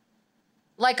feeding?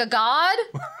 Like a god?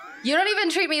 You don't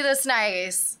even treat me this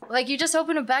nice. Like you just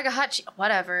open a bag of hot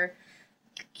whatever.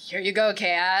 Here you go,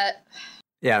 cat.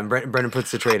 Yeah, and Brendan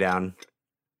puts the tray down.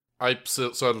 I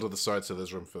sidle to the side so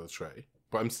there's room for the tray,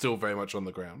 but I'm still very much on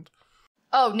the ground.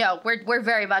 Oh no, we're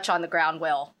very much on the ground,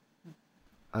 Will.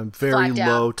 I'm very Flat down.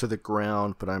 low to the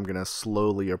ground, but I'm going to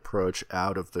slowly approach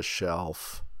out of the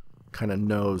shelf, kind of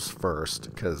nose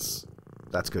first, because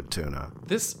that's good tuna.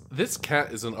 This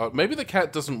cat is maybe the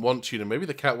cat doesn't want tuna. Maybe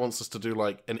the cat wants us to do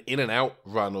like an in and out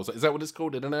run, or is that what it's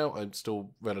called? In and out? I'm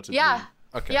still relatively. Yeah.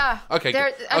 Okay. Yeah.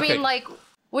 Okay. I mean, like,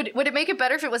 would it make it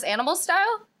better if it was animal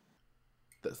style?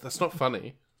 That's not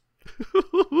funny.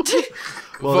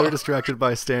 Well, they're distracted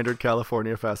by standard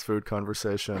California fast food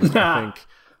conversation. I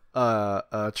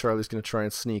think Charlie's going to try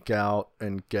and sneak out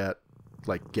and get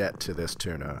to this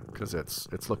tuna because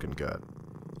it's looking good.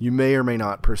 You may or may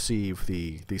not perceive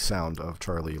the sound of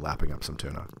Charlie lapping up some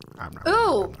tuna.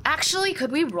 Ooh, actually,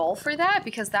 could we roll for that?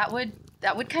 Because that would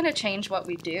kind of change what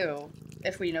we do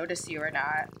if we notice you or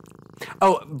not.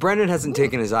 Oh, Brendan hasn't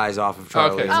taken his eyes off of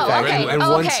Charlie. Okay. Oh, okay. And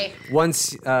Okay.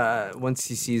 once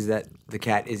he sees that the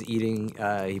cat is eating,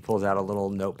 he pulls out a little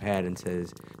notepad and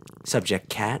says, "Subject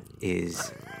cat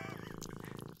is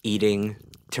eating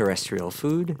terrestrial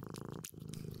food.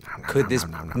 Could this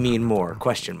mean more?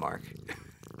 Question mark."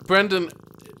 Brendan,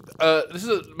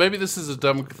 maybe this is a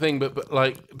dumb thing, but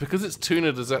like because it's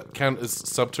tuna, does that count as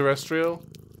subterrestrial?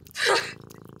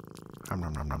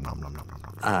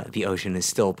 The ocean is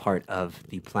still part of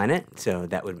the planet, so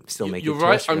that would still make You're it right.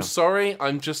 terrestrial. I'm sorry.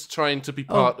 I'm just trying to be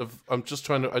part of. I just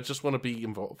want to be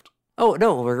involved. Oh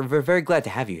no, we're very glad to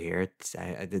have you here.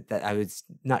 I was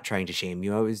not trying to shame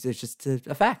you. It's just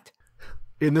a fact.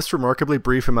 In this remarkably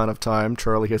brief amount of time,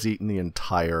 Charlie has eaten the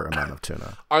entire amount of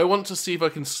tuna. I want to see if I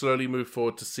can slowly move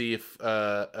forward to see if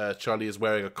Charlie is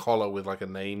wearing a collar with like a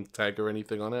name tag or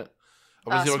anything on it. I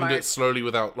want to see if I can do it slowly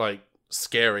without like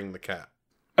scaring the cat.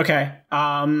 Okay.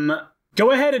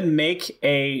 Go ahead and make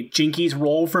a Jinkies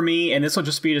roll for me, and this will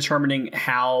just be determining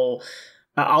how.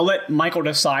 I'll let Michael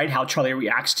decide how Charlie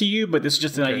reacts to you, but this is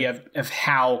just an idea of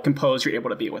how composed you're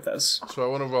able to be with this. So I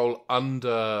want to roll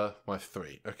under my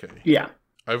 3. Okay. Yeah.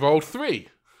 I rolled 3.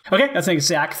 Okay, that's an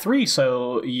exact 3,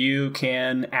 so you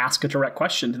can ask a direct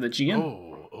question to the GM.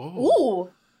 Ooh.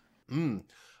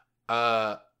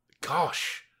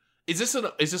 Gosh. Is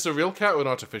this a real cat or an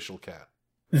artificial cat?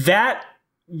 That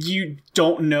you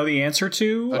don't know the answer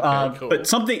to, Okay, cool. but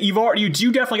something you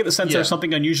do definitely get the sense there's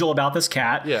something unusual about this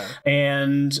cat. Yeah.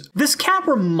 And this cat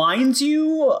reminds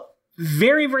you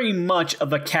very, very much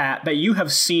of a cat that you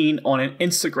have seen on an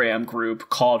Instagram group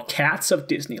called Cats of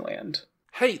Disneyland.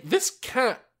 Hey, this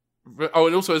cat. Oh,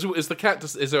 and also, is the cat?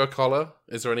 Is there a collar?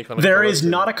 Is there any kind of? There collar is to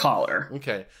not it? a collar.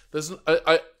 Okay. There's.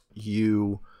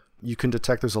 You can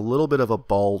detect there's a little bit of a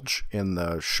bulge in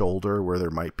the shoulder where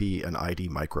there might be an ID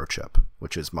microchip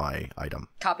which is my item.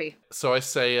 Copy. So I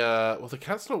say, well, the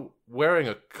cat's not wearing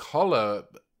a collar.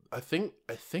 I think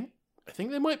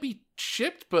they might be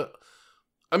chipped, but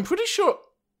I'm pretty sure.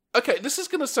 Okay, this is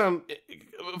gonna sound.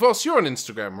 Voss, you're on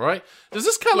Instagram, right? Does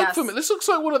this cat look familiar? This looks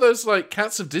like one of those like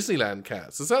Cats of Disneyland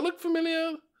cats. Does that look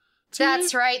familiar?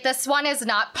 That's right. This one is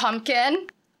not pumpkin.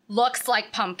 Looks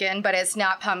like pumpkin, but it's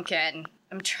not pumpkin.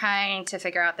 I'm trying to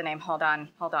figure out the name. Hold on.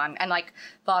 And like,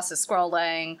 Voss is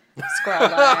scrolling.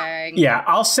 Yeah,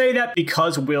 I'll say that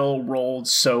because Will rolled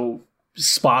so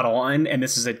spot on, and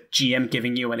this is a GM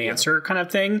giving you an answer kind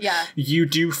of thing. Yeah. You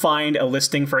do find a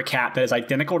listing for a cat that is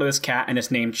identical to this cat, and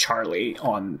it's named Charlie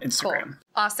on Instagram. Cool.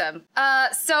 Awesome.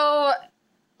 So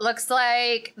looks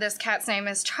like this cat's name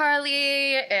is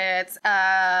Charlie. It's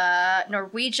a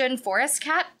Norwegian forest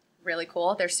cat. Really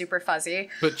cool. They're super fuzzy.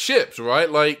 But chipped, right?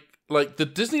 Like the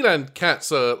Disneyland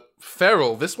cats are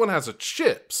feral. This one has a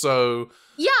chip, so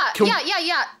yeah.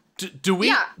 Do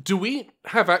we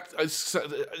have access?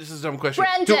 This is a dumb question.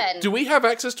 Brendan, do we have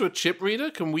access to a chip reader?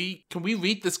 Can we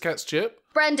read this cat's chip?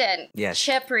 Brendan, yes,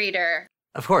 chip reader.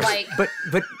 Of course,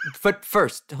 but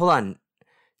first, hold on,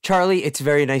 Charlie. It's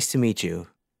very nice to meet you.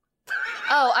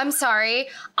 Oh, I'm sorry.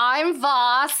 I'm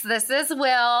Voss. This is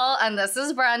Will, and this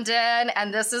is Brendan,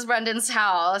 and this is Brendan's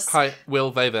house. Hi,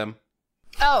 Will. They them.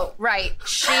 Oh, right.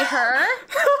 She, her.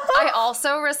 I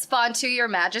also respond to your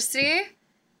majesty.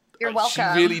 You're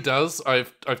welcome. She really does.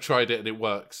 I've tried it and it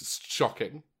works. It's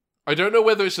shocking. I don't know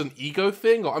whether it's an ego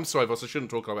thing or... I'm sorry, Voss, I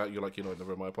shouldn't talk about you like you know in the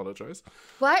room. I apologize.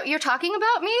 What? You're talking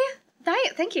about me?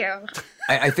 Thank you.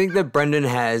 I think that Brendan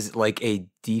has like a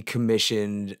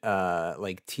decommissioned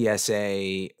like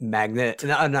TSA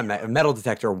metal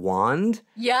detector wand.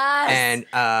 Yes. And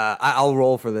I'll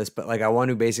roll for this, but like I want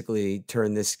to basically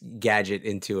turn this gadget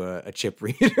into a chip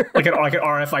reader. like an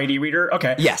RFID reader?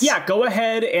 Okay. Yes. Yeah, go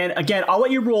ahead. And again, I'll let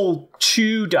you roll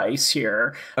 2 dice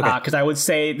here. Because I would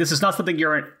say this is not something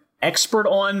you're an expert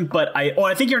on, but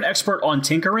I think you're an expert on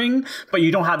tinkering, but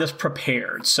you don't have this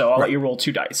prepared. So I'll let you roll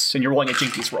 2 dice, and you're rolling a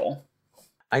Jinkies roll.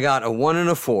 I got a 1 and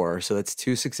a 4, so that's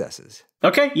 2 successes.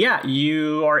 Okay, yeah,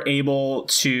 you are able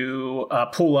to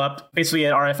pull up basically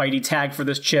an RFID tag for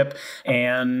this chip,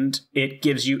 and it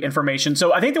gives you information.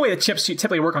 So I think the way the chips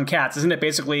typically work on cats, isn't it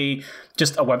basically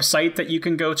just a website that you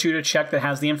can go to check that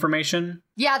has the information?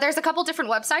 Yeah, there's a couple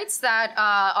different websites that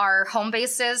are home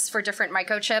bases for different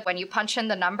microchip. When you punch in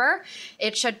the number,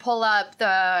 it should pull up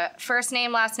the first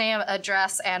name, last name,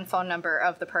 address, and phone number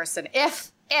of the person,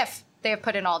 if they have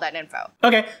put in all that info.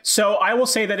 Okay, so I will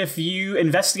say that if you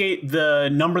investigate the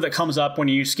number that comes up when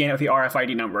you scan it with the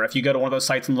RFID number, if you go to one of those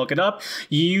sites and look it up,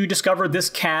 you discover this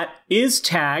cat is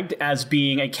tagged as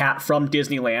being a cat from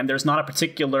Disneyland. There's not a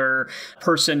particular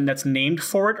person that's named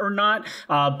for it or not,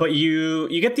 but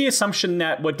you get the assumption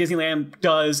that what Disneyland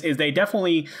does is they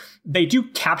do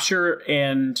capture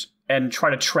and try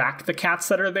to track the cats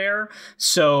that are there.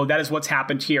 So that is what's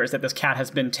happened here, is that this cat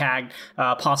has been tagged,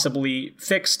 possibly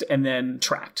fixed, and then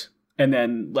tracked, and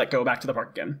then let go back to the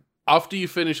park again. After you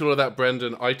finish all of that,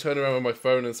 Brendan, I turn around on my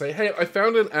phone and say, hey, I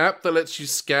found an app that lets you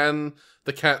scan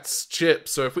the cat's chip.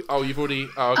 So if we... Oh, you've already...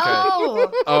 Oh, okay.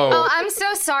 Oh, I'm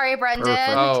so sorry, Brendan.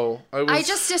 Perfect. Oh, I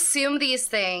just assume these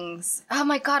things. Oh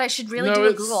my god, I should really do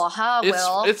a Google.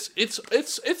 Will?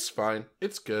 It's fine.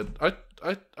 It's good. I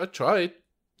tried.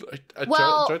 I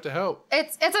tried to help.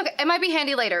 It's okay. It might be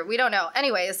handy later. We don't know.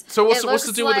 Anyways, so what's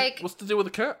the deal with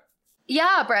the cat?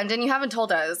 Yeah, Brendan, you haven't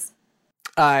told us.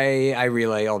 I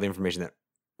relay all the information that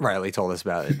Riley told us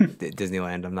about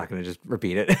Disneyland. I'm not going to just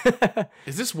repeat it.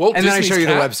 Is this Walt and Disney's then I show you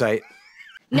cat? the website.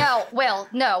 No, Will.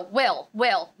 Yeah,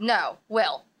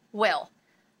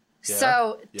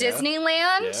 So yeah,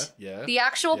 Disneyland, the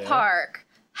actual park,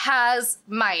 has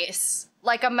mice.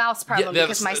 Like a mouse problem,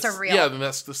 because mice are real. Yeah,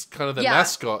 that's kind of the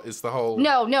mascot is the whole...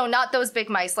 No, not those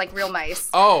big mice, like real mice.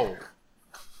 Oh.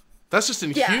 That's just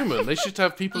inhuman. They should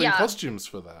have people in costumes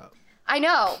for that. I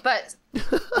know, but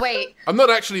wait. I'm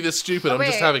not actually this stupid. I'm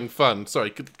just having fun.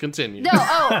 Sorry, continue. No,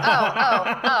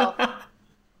 oh.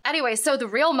 Anyway, so the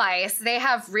real mice, they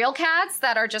have real cats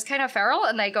that are just kind of feral,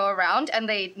 and they go around, and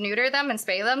they neuter them and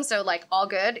spay them, so, like, all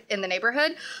good in the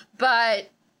neighborhood.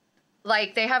 But...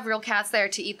 like, they have real cats there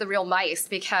to eat the real mice,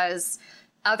 because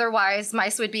otherwise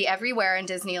mice would be everywhere in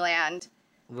Disneyland.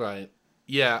 Right.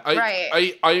 Yeah.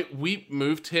 We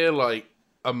moved here, like,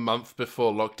 a month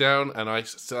before lockdown, and I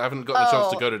still haven't got the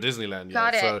chance to go to Disneyland yet.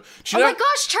 Got it. So, my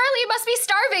gosh, Charlie must be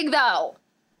starving, though!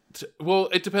 Well,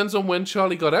 it depends on when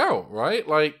Charlie got out, right?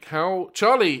 Like, how...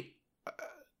 Charlie,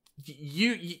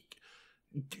 you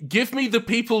give me the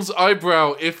people's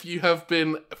eyebrow if you have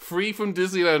been free from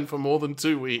Disneyland for more than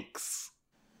 2 weeks.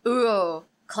 Ooh,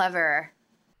 clever.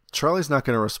 Charlie's not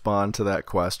going to respond to that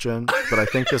question, but I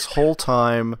think this whole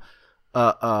time,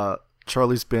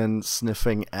 Charlie's been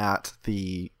sniffing at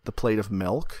the plate of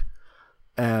milk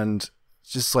and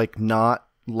just like not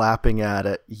lapping at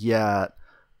it yet.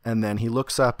 And then he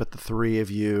looks up at the three of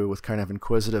you with kind of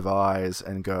inquisitive eyes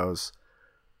and goes,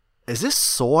 "Is this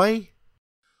soy?"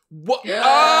 What?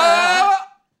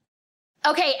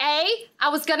 Okay, I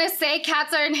was gonna say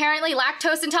cats are inherently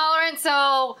lactose intolerant,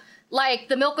 so like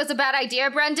the milk was a bad idea,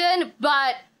 Brendan.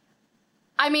 But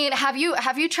I mean, have you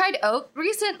tried oat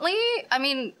recently? I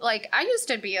mean, like I used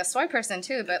to be a soy person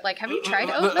too, but like, have you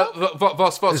tried oat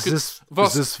milk? Is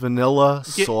this vanilla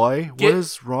soy? What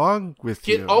is wrong with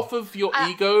you? Get off of your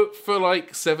ego for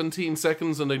like 17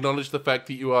 seconds and acknowledge the fact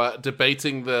that you are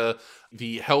debating the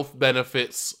health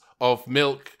benefits of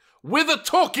milk with a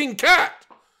talking cat!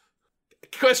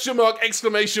 Question mark,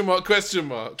 exclamation mark, question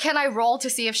mark. Can I roll to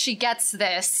see if she gets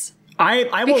this?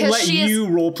 I will let you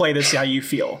roleplay to see how you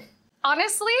feel.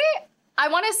 Honestly, I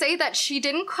want to say that she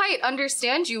didn't quite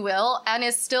understand you, Will, and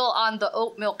is still on the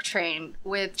oat milk train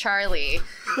with Charlie.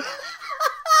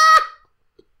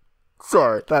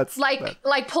 Sorry, that's...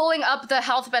 Like pulling up the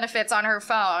health benefits on her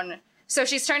phone. So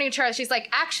she's turning to Charlie. She's like,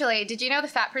 actually, did you know the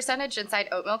fat percentage inside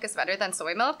oat milk is better than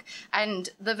soy milk? And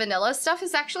the vanilla stuff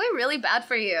is actually really bad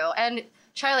for you. And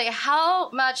Charlie, how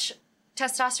much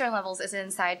testosterone levels is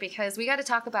inside? Because we got to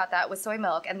talk about that with soy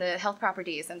milk and the health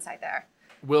properties inside there.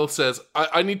 Will says,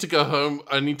 I need to go home.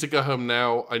 I need to go home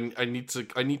now. I need to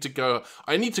go.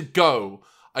 I need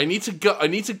to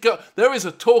go. There is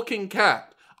a talking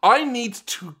cat. I need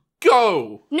to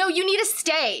go. No, you need to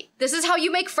stay. This is how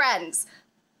you make friends.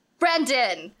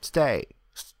 Brendan. Stay,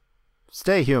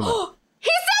 human.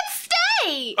 He said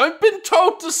stay! I've been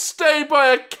told to stay by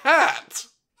a cat.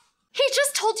 He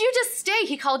just told you to stay.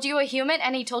 He called you a human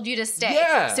and he told you to stay.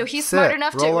 Yeah. So he's smart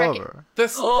enough to... over.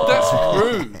 That's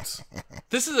rude.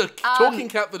 This is a talking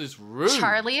cat that is rude.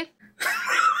 Charlie.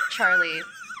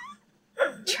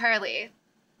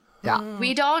 Yeah.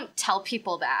 We don't tell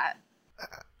people that.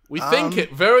 We think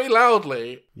it very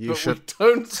loudly, You but should we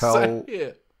don't tell say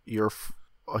it. your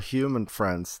human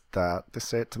friends that. They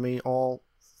say it to me all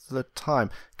the time.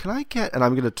 Can I get, and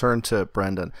I'm going to turn to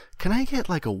Brendan, can I get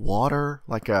like a water,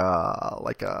 like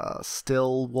a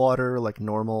still water, like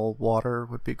normal water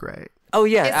would be great. Oh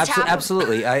yeah,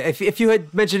 absolutely. If you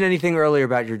had mentioned anything earlier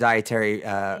about your dietary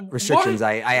restrictions,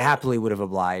 I happily would have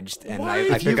obliged. And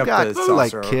I pick up the saucer.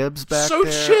 Like kibs back so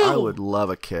there, chill. I would love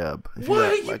a kib. If Why are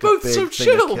got, you like, both a big so thing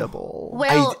chill? of kibble.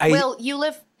 Will, you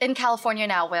live in California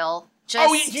now, Will.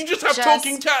 You just have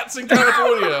talking cats in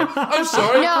California. I'm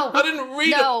sorry. No, I didn't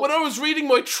read it. When I was reading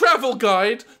my travel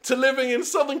guide to living in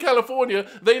Southern California,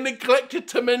 they neglected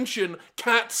to mention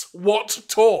cats what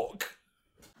talk.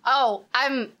 Oh,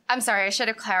 I'm sorry. I should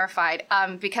have clarified.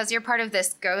 Because you're part of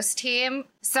this ghost team.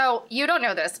 So you don't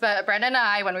know this, but Brendan and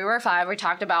I, when we were 5, we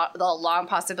talked about the long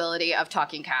possibility of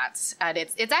talking cats, and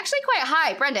it's actually quite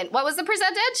high. Brendan, what was the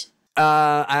percentage?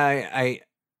 I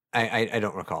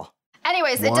don't recall.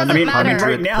 Anyways, it doesn't matter.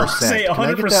 Right now, say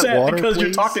 100% because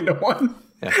you're talking to one.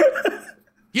 Yeah.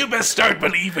 You best start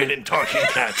believing in talking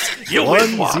cats. You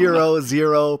win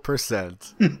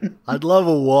 100%. I'd love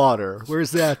a water.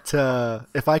 Where's that?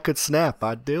 If I could snap,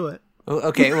 I'd do it.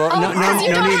 Okay, well, no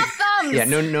you don't need. have thumbs. Yeah,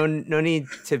 no need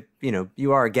to.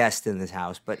 You are a guest in this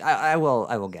house, but I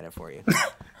will get it for you.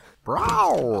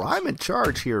 Bro, I'm in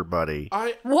charge here, buddy.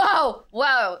 Whoa.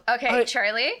 Okay,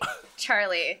 Charlie.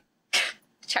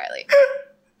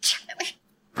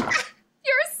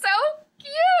 You're so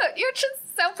cute. You're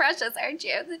just so precious, aren't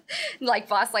you? Like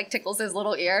Voss tickles his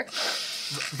little ear.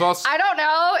 Voss. I don't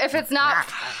know if it's not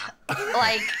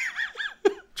like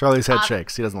Charlie's head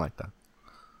shakes. He doesn't like that.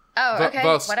 Oh, okay.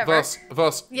 Whatever.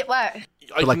 Voss. Yeah, what?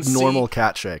 But like normal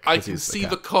cat shake. I can see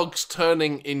the cogs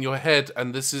turning in your head,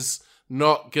 and this is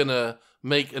not gonna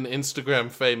make an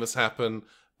Instagram famous happen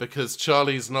because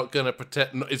Charlie's not gonna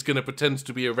is gonna pretend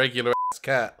to be a regular ass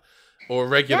cat or a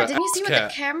regular. Yeah, didn't you see with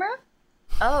the camera?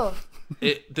 Oh.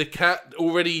 The cat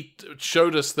already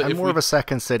showed us that I'm more of a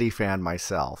Second City fan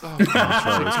myself.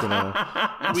 Charlie's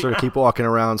gonna sort of keep walking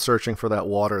around searching for that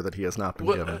water that he has not been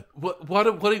given.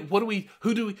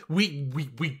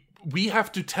 We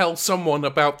have to tell someone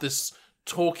about this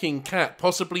talking cat,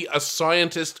 possibly a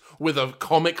scientist with a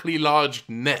comically large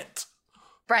net.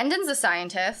 Brendan's a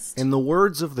scientist. In the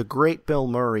words of the great Bill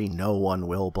Murray, no one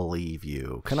will believe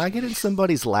you. Can I get in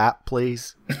somebody's lap,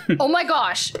 please? Oh my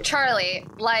gosh, Charlie,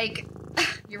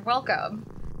 you're welcome.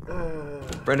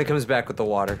 Brenda comes back with the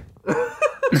water.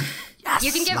 Yes!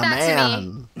 You can give my that to me.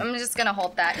 man. I'm just gonna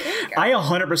hold that. Here you go. I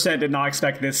 100% did not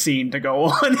expect this scene to go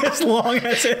on as long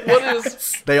as it What has.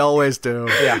 is They always do.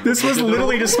 Yeah. This was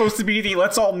literally just supposed to be the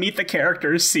let's all meet the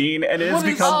characters scene, and it has What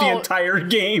is- become the Oh. entire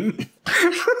game.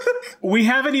 We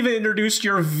haven't even introduced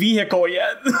your vehicle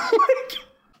yet.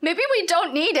 Maybe we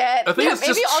don't need it. I think it's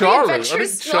Maybe just all Charlie. the I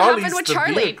adventures think will happen Charlie's with the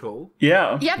Charlie. vehicle.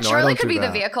 Yeah. Yeah, No, I Charlie don't could do be the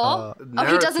that. vehicle. Oh, he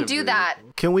doesn't narrative do that.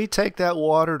 Can we take that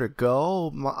water to go?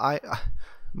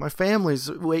 My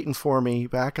family's waiting for me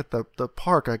back at the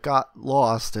park. I got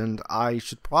lost, and I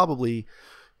should probably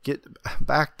get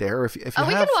back there. If you Oh,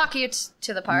 we have can walk you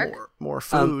to the park. more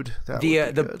food, that The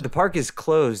would be good. the park is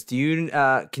closed. Do you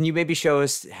can you maybe show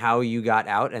us how you got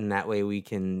out, and that way we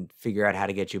can figure out how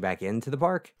to get you back into the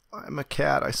park? I'm a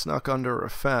cat. I snuck under a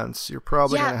fence. You're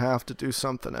probably Yeah. gonna have to do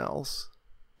something else.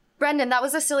 Brendan, that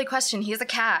was a silly question. He's a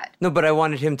cat. No, but I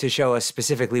wanted him to show us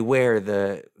specifically where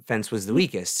the fence was the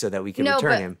weakest, so that we can No,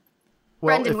 return but- him.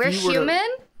 Well, Brendan, if we're you were to- human.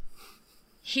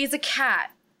 He's a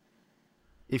cat.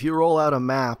 If you roll out a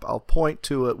map, I'll point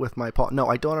to it with my paw. No,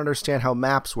 I don't understand how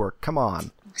maps work. Come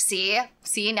on. See,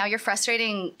 now you're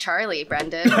frustrating Charlie,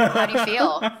 Brendan. How do you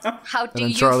feel? How do And then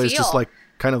you Charlie's feel? just like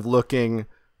kind of looking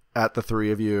at the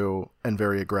three of you and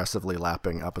very aggressively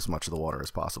lapping up as much of the water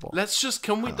as possible. Let's just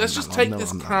take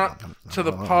this cat to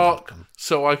the park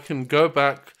so I can go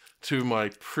back to my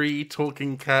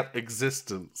pre-talking cat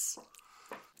existence.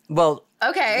 Well,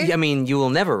 Okay. I mean, you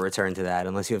will never return to that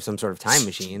unless you have some sort of time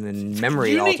machine and memory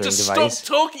You need altering to device. stop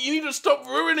talking. You need to stop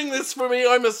ruining this for me.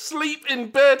 I'm asleep in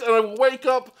bed and I will wake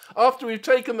up after we've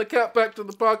taken the cat back to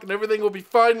the park and everything will be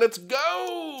fine. Let's go.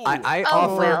 I Oh,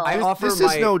 offer. well. I offer This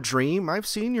my. is no dream. I've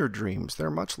seen your dreams.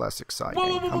 They're much less exciting.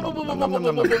 Spill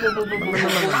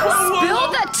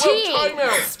the tea. Time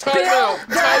out. Spill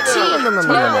the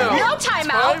tea. No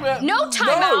timeout. No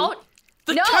timeout.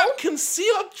 The No. cat can see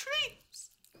our dreams.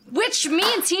 Which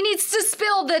means he needs to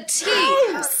spill the tea.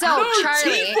 No, So, no,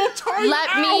 Charlie, tea for time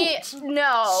let me out.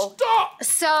 know. Stop.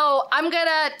 So, I'm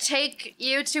gonna take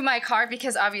you to my car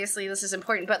because obviously this is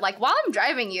important. But, like, while I'm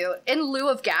driving you, in lieu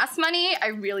of gas money, I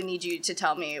really need you to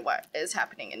tell me what is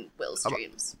happening in Will's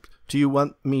dreams. Do you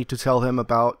want me to tell him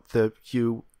about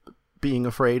you being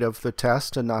afraid of the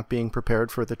test and not being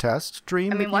prepared for the test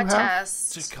dream I mean, that what you have?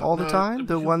 test? All the time?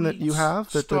 The one that you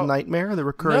have? The Stop. nightmare? The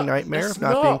recurring No, nightmare let's of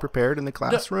not being not. prepared in the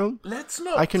classroom? Let's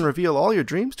not. I can reveal all your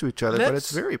dreams to each other, but Let's-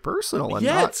 it's very personal and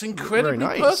Yeah, not it's incredibly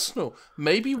very nice. personal.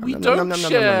 Maybe we don't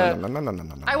share.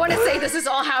 I want to say this is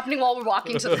all happening while we're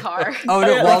walking to the car. Oh no!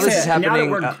 Yeah, While that's this it. is Now that happening,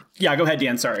 we're- yeah, go ahead,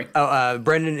 Dan. Sorry.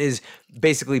 Brendan is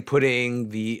basically putting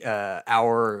the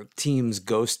our team's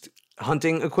ghost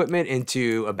hunting equipment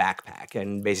into a backpack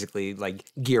and basically like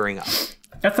gearing up.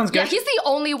 That sounds good. Yeah, he's the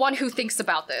only one who thinks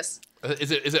about this.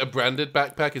 Is it a branded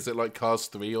backpack? Is it like Cars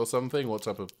 3 or something? What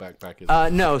type of backpack is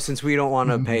it? No, since we don't want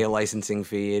to pay a licensing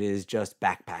fee, it is just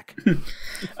backpack.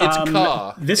 It's a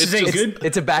car. this It's is a just- good.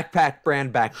 It's a backpack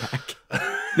brand backpack.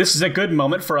 This is a good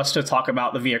moment for us to talk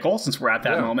about the vehicle, since we're at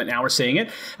that moment now. We're seeing it.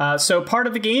 So part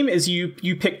of the game is you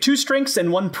pick 2 strengths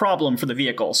and 1 problem for the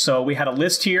vehicle. So we had a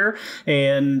list here,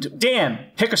 and Dan,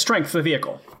 pick a strength for the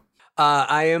vehicle.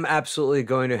 I am absolutely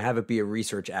going to have it be a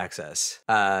research access.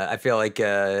 I feel like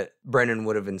Brennan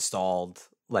would have installed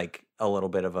like a little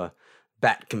bit of a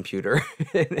bat computer.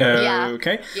 Yeah.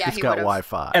 Okay. Yeah, It's he got would've.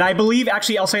 Wi-Fi. And I believe,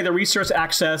 actually, I'll say the research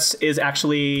access is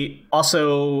actually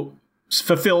also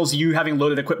fulfills you having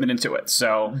loaded equipment into it.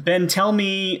 So, Ben, tell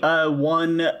me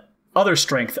 1 other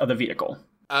strength of the vehicle.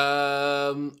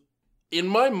 In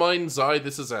my mind's eye,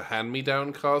 this is a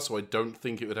hand-me-down car, so I don't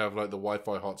think it would have like the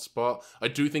Wi-Fi hotspot. I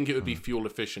do think it would be fuel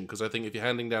efficient because I think if you're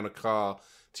handing down a car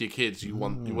to your kids, you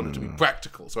want it to be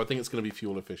practical. So I think it's going to be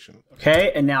fuel efficient.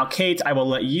 Okay, and now, Kate, I will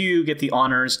let you get the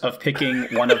honors of picking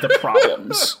one of the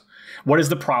problems. What is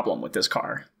the problem with this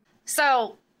car?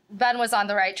 So Ben was on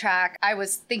the right track. I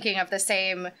was thinking of the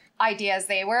same idea as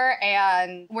they were,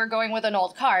 and we're going with an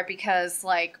old car because,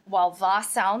 like, while Voss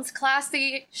sounds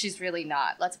classy, she's really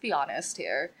not. Let's be honest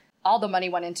here. All the money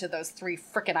went into those 3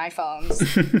 frickin'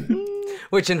 iPhones.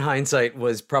 Which in hindsight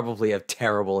was probably a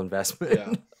terrible investment.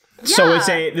 Yeah. So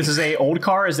Yeah. this is a old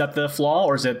car. Is that the flaw,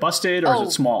 or is it busted, or is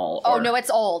it small? Oh or- no, it's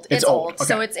old. It's old,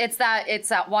 So okay. it's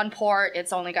that 1 port.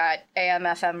 It's only got AM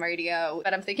FM radio.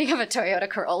 But I'm thinking of a Toyota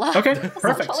Corolla. Okay,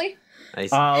 perfect. essentially.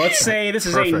 Nice. Let's say this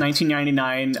is Perfect. a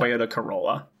 1999 Toyota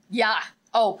Corolla. Yeah.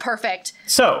 Oh, perfect.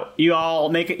 So you all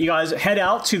make it. You guys head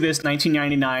out to this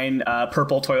 1999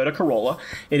 purple Toyota Corolla.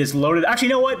 It is loaded. Actually,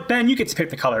 you know what, Ben? You get to pick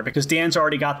the color because Dan's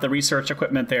already got the research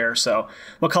equipment there. So,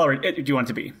 what color do you want it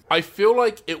to be? I feel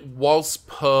like it was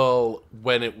pearl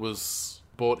when it was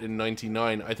bought in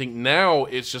 '99. I think now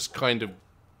it's just kind of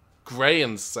gray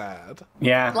and sad.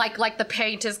 Yeah. Like the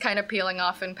paint is kind of peeling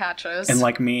off in patches. And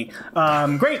like me.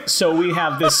 Great. So we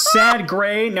have this sad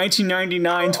gray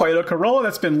 1999 Toyota Corolla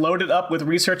that's been loaded up with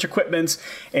research equipment,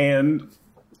 and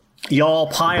y'all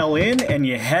pile in and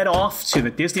you head off to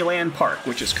the Disneyland park,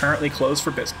 which is currently closed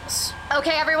for business.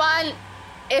 Okay, everyone.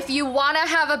 If you want to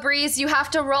have a breeze, you have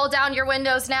to roll down your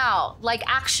windows now. Like,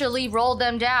 actually roll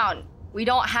them down. We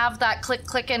don't have that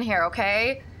click in here,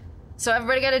 okay? So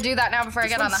everybody got to do that now before I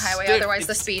get on the highway, otherwise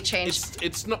the speed changed.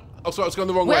 It's not... Oh, sorry, I was going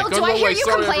the wrong way. Will, do I hear you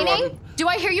complaining? Everyone. Do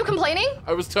I hear you complaining?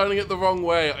 I was turning it the wrong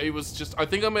way. It was just... I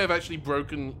think I may have actually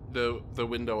broken the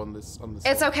window on this.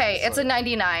 It's okay. It's a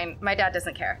 99. My dad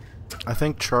doesn't care. I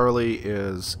think Charlie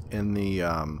is in the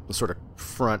sort of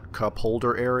front cup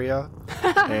holder area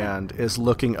and is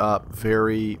looking up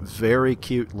very, very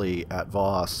cutely at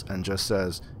Voss and just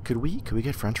says, Could we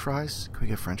get French fries? Could we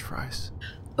get French fries?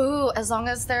 Ooh, as long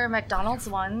as they're McDonald's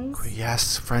ones.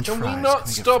 Yes, French fries. Can we not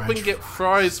stop and get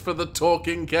fries for the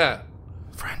talking cat?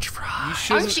 French fries.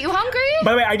 Aren't you hungry?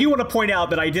 By the way, I do want to point out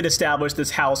that I did establish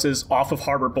this house is off of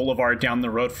Harbor Boulevard down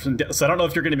the road from, so I don't know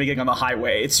if you're going to be getting on the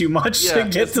highway. It's too much to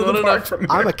get to the park from here.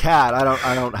 I'm a cat. I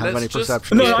don't have any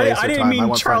perception of space I or didn't time. mean I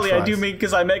want Charlie. French I do fries. mean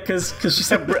because she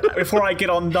said before I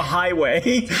get on the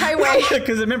highway.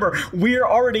 Because remember, we're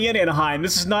already in Anaheim.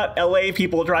 This is not LA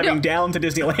people driving down to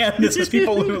Disneyland. This is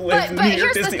people who live but near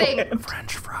here's Disneyland. The thing.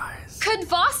 French fries. Could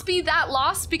Voss be that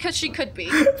lost? Because she could be.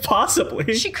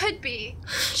 Possibly. She could be.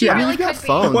 She Yeah. really You've got could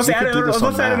phones. be. Let's You add could do this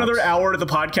on another maps. hour to the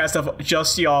podcast of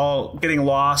just y'all getting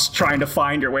lost, trying to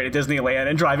find your way to Disneyland,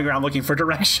 and driving around looking for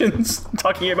directions,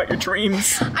 talking about your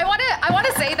dreams. I want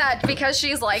to say that because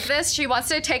she's like this, she wants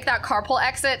to take that carpool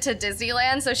exit to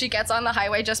Disneyland, so she gets on the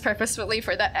highway just purposefully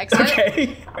for that exit.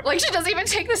 Okay. Like, she doesn't even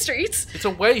take the streets. It's a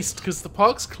waste because the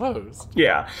park's closed.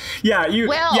 Yeah.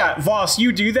 Well- Voss,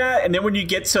 you do that, and then when you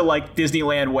get to like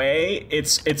Disneyland Way,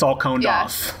 it's all coned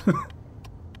off.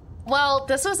 Well,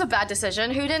 this was a bad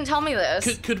decision. Who didn't tell me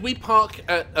this? Could we park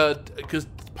at because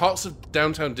parts of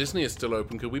downtown Disney are still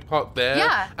open? Could we park there?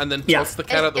 Yeah. And then Yeah. toss the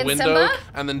cat out the In window Simba?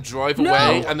 and then drive No.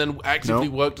 away and then actively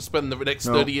No. work to spend the next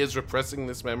No. 30 years repressing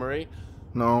this memory?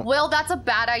 No. Will, that's a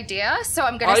bad idea, so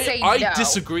I'm gonna say I no.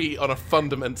 disagree on a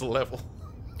fundamental level.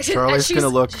 Charlie's She's-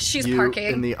 going to look she's you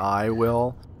parking. in the eye,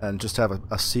 Will, and just have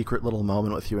a secret little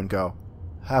moment with you and go,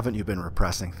 Haven't you been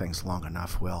repressing things long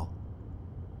enough, Will?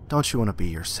 Don't you want to be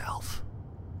yourself?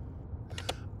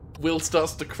 Will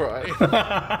starts to cry.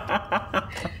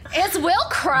 Is Will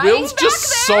crying Will's back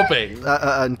just there? sobbing.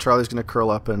 And Charlie's going to curl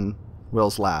up in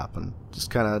Will's lap and just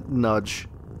kind of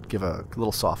give a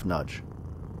little soft nudge.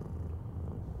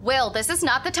 Will, this is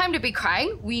not the time to be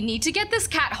crying. We need to get this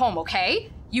cat home,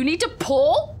 okay? You need to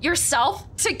pull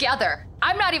yourself together.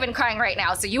 I'm not even crying right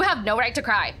now, so you have no right to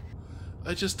cry.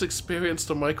 I just experienced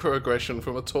a microaggression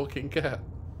from a talking cat.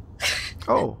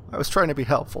 Oh, I was trying to be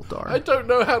helpful, darn. I don't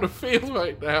know how to feel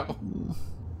right now.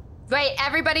 Right,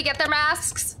 everybody get their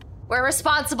masks. We're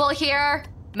responsible here.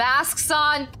 Masks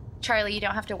on. Charlie, you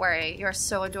don't have to worry. You're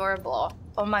so adorable.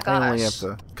 Oh my gosh. I only have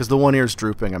to, because the one ear's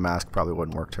drooping, a mask probably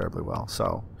wouldn't work terribly well,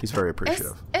 so he's very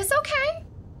appreciative. It's okay.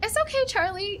 It's okay,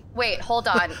 Charlie. Wait, hold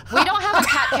on. We don't have a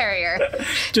cat carrier.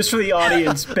 Just for the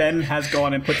audience, Ben has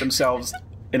gone and put themselves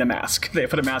in a mask. They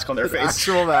put a mask on their face.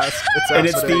 Actual mask. And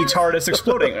it's the TARDIS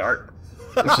exploding art.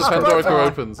 It's just Pandora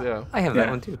opens, yeah. I have that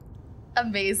one too.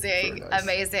 Amazing. nice.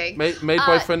 Amazing. Made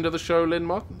by friend of the show, Lynn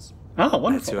Martins. Oh, That's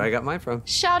wonderful. who I got mine from.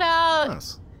 Shout out.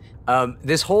 Yes.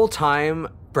 This whole time,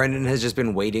 Brendan has just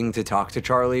been waiting to talk to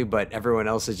Charlie, but everyone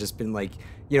else has just been like,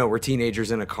 we're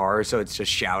teenagers in a car, so it's just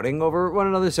shouting over one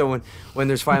another. So when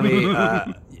there's finally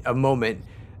a moment,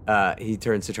 he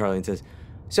turns to Charlie and says,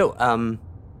 "So,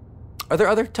 are there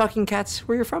other talking cats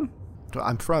where you're from?"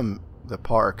 I'm from the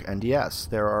park, and yes,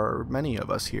 there are many of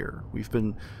us here. We've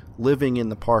been living in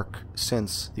the park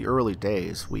since the early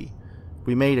days. We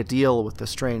made a deal with the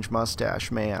strange mustache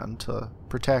man to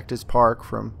protect his park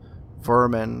from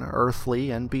vermin, earthly,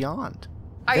 and beyond.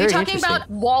 Are you Very talking interesting. about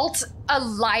Walt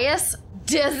Elias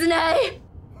Disney?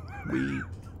 We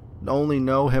only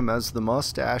know him as the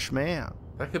mustache man,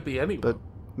 That could be anyone. but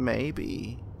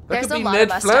maybe. That There's could a be lot Ned of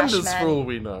mustache Flanders men. for all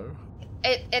we know.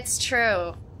 It's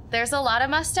true. There's a lot of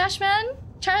mustache men,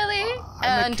 Charlie.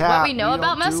 I'm a And cat. what we know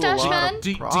about don't do a mustache lot men.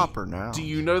 of proper now. Do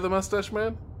you know the Mustache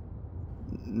Man?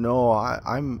 No,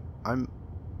 I'm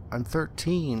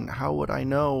 13. How would I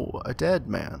know a dead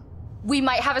man? We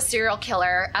might have a serial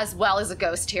killer as well as a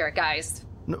ghost here, guys.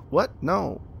 No, what?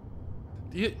 No.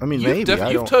 I mean, you've maybe, I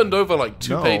You've don't- turned over like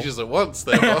 2 No. pages at once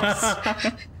there, boss.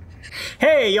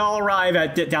 Hey, y'all arrive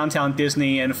at downtown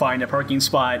Disney and find a parking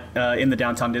spot in the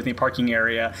downtown Disney parking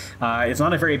area. It's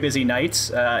not a very busy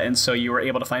night, and so you were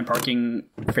able to find parking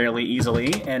fairly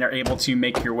easily and are able to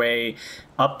make your way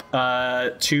up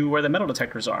to where the metal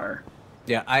detectors are.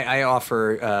 Yeah, I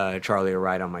offer Charlie a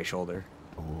ride on my shoulder.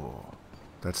 Oh,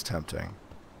 that's tempting.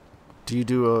 Do you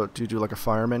do like a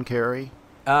fireman carry?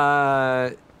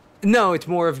 No, it's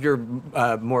more of your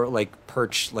more like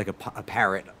perch, like a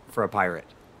parrot for a pirate.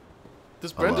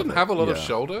 Does Brendan have a lot of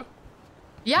shoulder?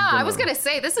 Yeah, I was gonna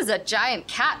say this is a giant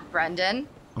cat, Brendan.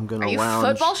 I'm gonna Are you lounge.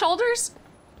 football shoulders?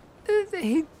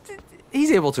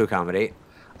 He's able to accommodate.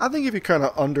 I think if you kind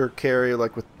of under carry,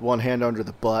 like with one hand under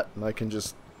the butt, and I can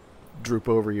just droop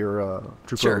over your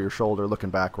shoulder,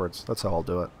 looking backwards. That's how I'll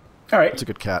do it. All right. It's a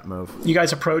good cat move. You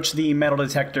guys approach the metal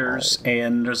detectors,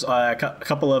 and there's a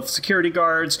couple of security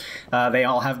guards. They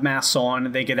all have masks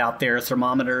on. They get out their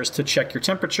thermometers to check your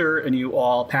temperature, and you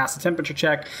all pass the temperature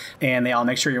check, and they all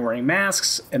make sure you're wearing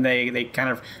masks, and they kind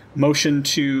of motion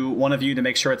to one of you to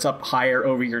make sure it's up higher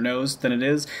over your nose than it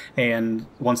is, and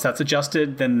once that's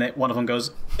adjusted, then one of them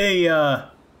goes, "Hey,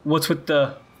 what's with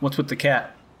the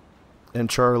cat?" And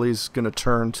Charlie's going to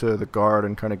turn to the guard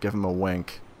and kind of give him a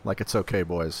wink, like it's okay,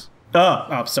 boys.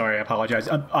 Oh, sorry. I apologize.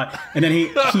 And then he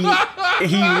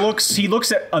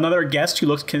looks at another guest who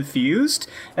looks confused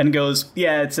and goes,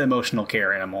 "Yeah, it's an emotional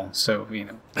care animal. So we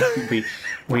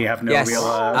have no real.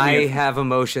 I have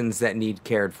emotions that need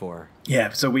cared for. Yeah,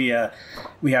 so we have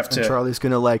to." And Charlie's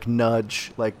gonna like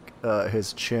nudge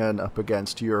his chin up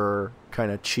against your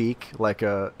kind of cheek,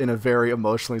 in a very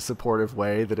emotionally supportive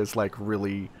way that is like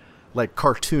really like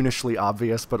cartoonishly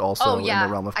obvious, but also in the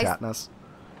realm of catness.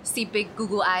 See big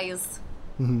Google eyes.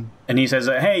 Mm-hmm. And he says,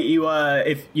 "Hey,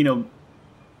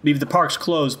 maybe the park's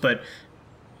closed, but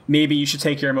maybe you should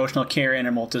take your emotional care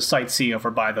animal to sightsee over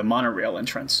by the monorail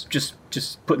entrance. Just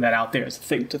putting that out there as a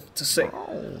thing to say."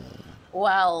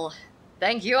 Well,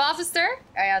 thank you, officer.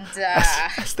 And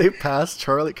as they pass,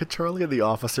 could Charlie and the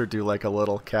officer do like a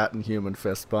little cat and human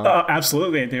fist bump?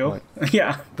 Absolutely, I do.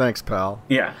 Yeah. Thanks, pal.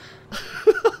 Yeah.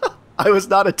 I was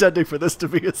not intending for this to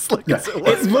be as slick as it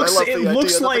was. It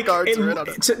looks like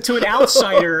to an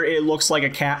outsider, it looks like a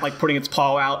cat like putting its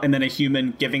paw out, and then a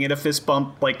human giving it a fist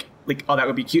bump. Like oh, that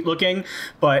would be cute looking.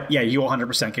 But yeah, you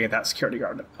 100% get that security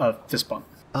guard a fist bump.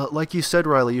 Like you said,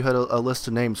 Riley, you had a list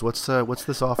of names. What's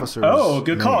this officer's good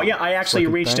name? call. Yeah, I actually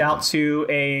reached out to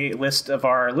a list of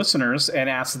our listeners and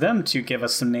asked them to give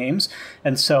us some names.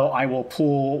 And so I will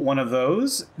pull one of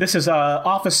those. This is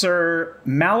Officer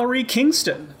Mallory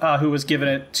Kingston, who was given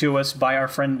it to us by our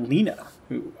friend Lena.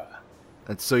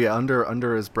 And so, yeah,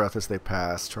 under his breath as they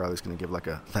pass, Charlie's going to give like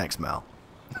a, "Thanks, Mal."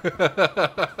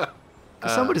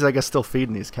 Somebody's, I guess, still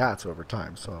feeding these cats over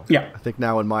time. So yeah. I think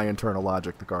now in my internal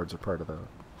logic, the guards are part of the...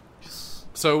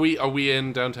 So are we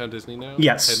in downtown Disney now?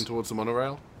 Yes. Heading towards the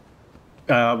monorail?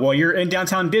 Well, you're in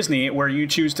downtown Disney. Where you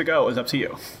choose to go is up to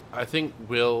you. I think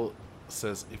Will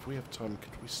says, if we have time,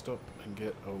 could we stop and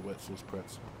get a Wetzel's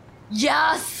pretzel?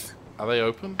 Yes! Are they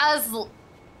open?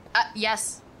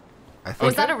 Yes.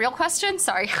 Was that a real question?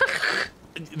 Sorry.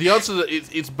 The answer is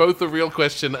it's both a real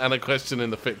question and a question in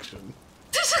the fiction.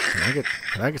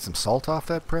 Can I get some salt off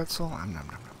that pretzel?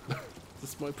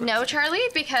 This is my pretzel. No, Charlie,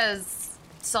 because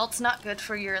salt's not good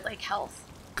for your health.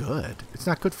 Good. It's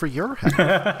not good for your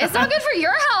health. It's not good for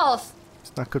your health.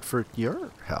 It's not good for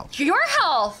your health. Your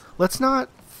health. Let's not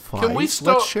fight. Can we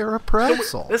stop? Let's share a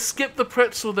pretzel. Let's skip the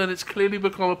pretzel. Then it's clearly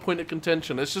become a point of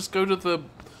contention. Let's just go to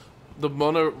the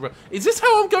mono. Is this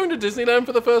how I'm going to Disneyland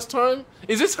for the first time?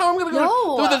 Is this how I'm going to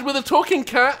go with a talking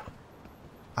cat?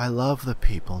 I love the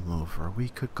People Mover. We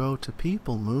could go to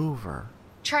People Mover.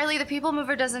 Charlie, the People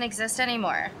Mover doesn't exist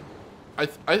anymore.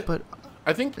 But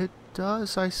I think it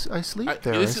does. I sleep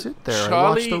there. I sit there. Charlie, I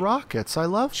watch the rockets. I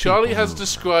love Charlie People has Mover.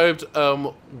 described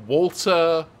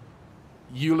Walter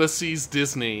Ulysses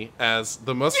Disney as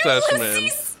the Mustache Man.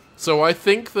 So I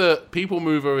think that People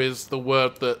Mover is the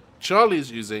word that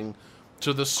Charlie's using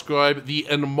to describe the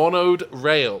monoed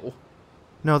rail.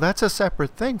 No, that's a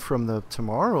separate thing from the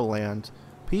Tomorrowland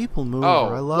People Mover. Oh,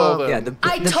 I love. well,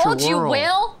 I told you,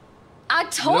 Will. I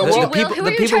told you, Will. Who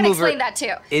are you trying to explain that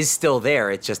to? Is still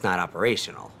there. It's just not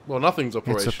operational. Well, nothing's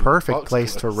operational. It's a perfect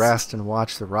place to rest and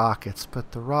watch the rockets,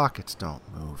 but the rockets don't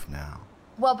move now.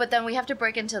 Well, but then we have to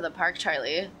break into the park,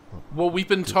 Charlie. Well, we've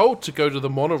been told to go to the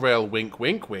monorail, wink,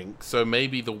 wink, wink, so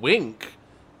maybe the wink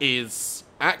is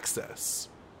access.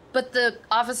 But the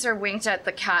officer winked at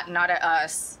the cat, not at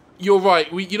us. You're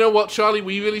right. You know what, Charlie?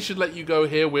 We really should let you go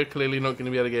here. We're clearly not going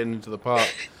to be able to get into the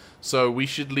park. So we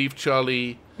should leave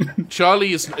Charlie.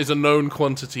 Charlie is a known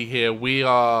quantity here.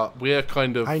 We're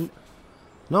kind of...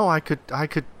 I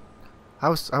could I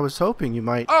was hoping you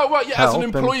might. Oh, right, yeah, as an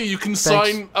help, employee, you can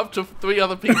sign up to 3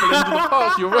 other people into the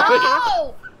park. You're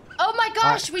right. Oh my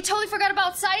gosh, we totally forgot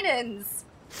about sign-ins.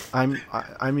 I'm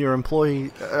your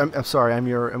employee. I'm sorry. I'm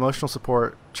your emotional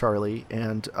support, Charlie,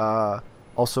 and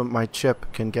also my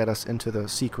chip can get us into the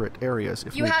secret areas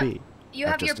if need be. You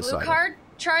have your blue card,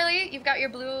 Charlie? You've got your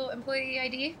blue employee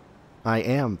ID? I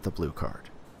am the blue card.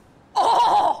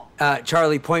 Oh!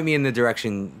 Charlie, point me in the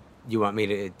direction you want me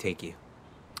to take you.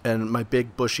 And my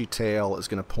big bushy tail is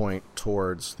going to point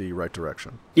towards the right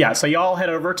direction. Yeah, so y'all head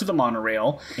over to the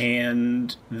monorail,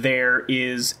 and there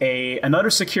is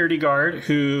another security guard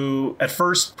who at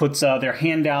first puts their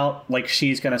hand out like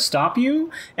she's going to stop you,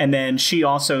 and then she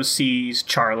also sees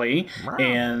Charlie,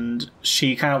 and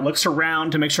she kind of looks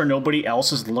around to make sure nobody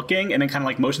else is looking, and then kind of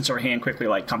like motions her hand quickly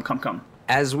like, come.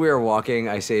 As we're walking,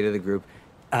 I say to the group,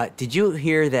 did you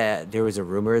hear that there was a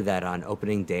rumor that on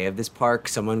opening day of this park,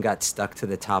 someone got stuck to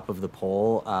the top of the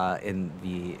pole in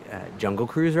the Jungle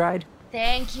Cruise ride?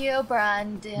 Thank you,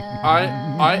 Brandon.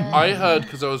 I heard,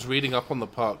 because I was reading up on the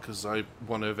park, because I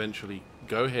want to eventually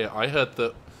go here, I heard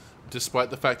that despite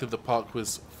the fact that the park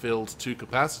was filled to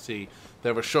capacity,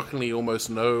 there were shockingly almost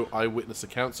no eyewitness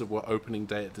accounts of what opening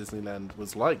day at Disneyland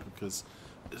was like, because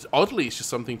oddly it's just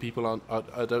something people don't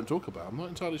talk about. I'm not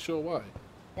entirely sure why.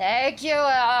 Thank you.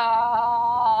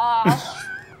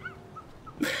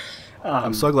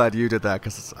 I'm so glad you did that,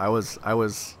 because I was.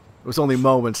 It was only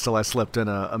moments till I slipped in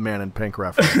a Man in Pink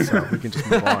reference, so we can just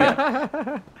move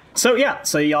on. So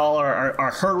y'all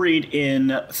are hurried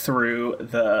in through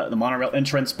the monorail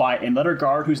entrance by another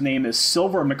guard whose name is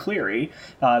Silver McCleary,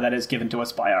 that is given to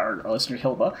us by our listener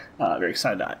Hilva. Very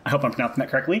excited. I hope I'm pronouncing that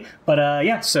correctly.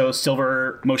 But so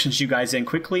Silver motions you guys in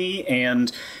quickly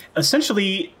and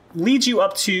essentially leads you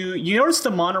up to, you notice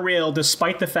the monorail,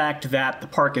 despite the fact that the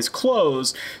park is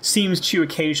closed, seems to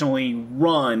occasionally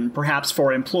run, perhaps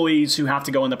for employees who have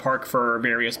to go in the park for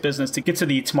various business to get to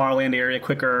the Tomorrowland area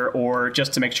quicker, or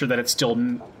just to make sure that it's still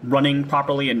running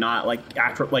properly and not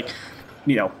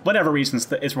whatever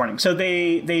reasons it's running. So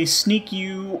they sneak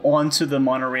you onto the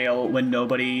monorail when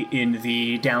nobody in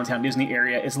the downtown Disney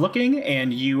area is looking,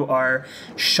 and you are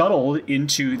shuttled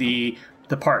into the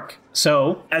park.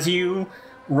 So as you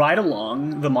ride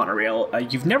along the monorail,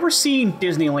 you've never seen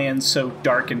Disneyland so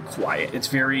dark and quiet. It's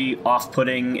very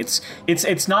off-putting.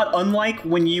 It's not unlike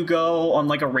when you go on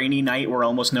like a rainy night where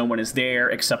almost no one is there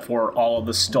except for all of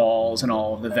the stalls and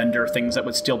all of the vendor things that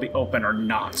would still be open or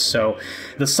not. So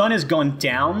the sun has gone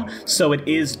down, so it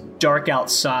is dark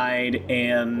outside,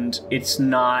 and it's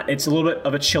a little bit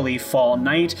of a chilly fall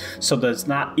night, so there's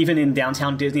not, even in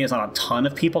downtown Disney, there's not a ton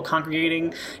of people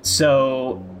congregating.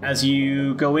 So as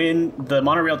you go in, the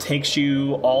monorail takes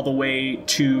you all the way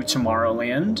to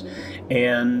Tomorrowland,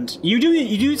 and you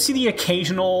do see the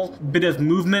occasional bit of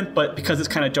movement, but because it's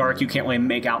kind of dark, you can't really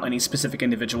make out any specific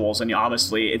individuals, and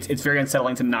obviously it's very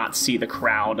unsettling to not see the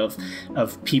crowd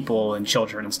of people and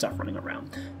children and stuff running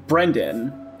around.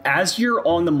 Brendan, as you're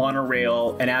on the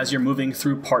monorail and as you're moving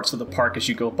through parts of the park as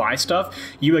you go by stuff,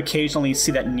 you occasionally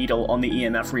see that needle on the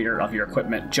EMF reader of your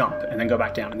equipment jump and then go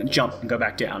back down and then jump and go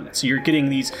back down. So you're getting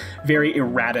these very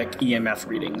erratic EMF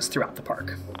readings throughout the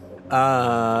park.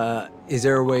 Is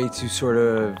there a way to sort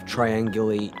of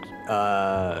triangulate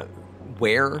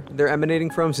where they're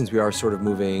emanating from, since we are sort of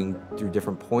moving through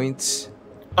different points?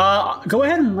 Go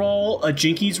ahead and roll a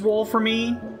Jinkies roll for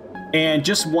me. And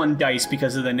just one dice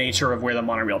because of the nature of where the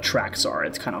monorail tracks are.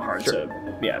 It's kind of hard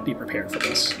to be prepared for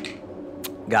this.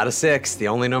 Got a 6, the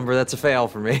only number that's a fail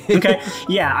for me. Okay,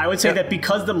 yeah, I would say that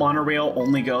because the monorail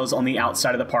only goes on the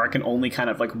outside of the park and only kind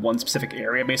of like one specific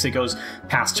area, basically goes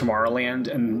past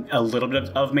Tomorrowland and a little bit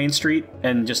of Main Street,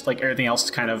 and just like everything else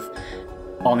is kind of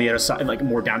on the other side, like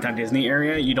more downtown Disney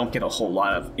area, you don't get a whole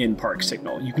lot of in-park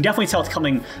signal. You can definitely tell it's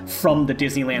coming from the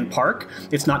Disneyland park.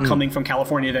 It's not coming from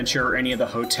California Adventure or any of the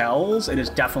hotels. It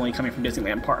is definitely coming from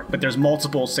Disneyland park, but there's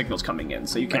multiple signals coming in,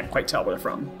 so you can't quite tell where they're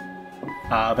from.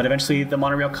 But eventually the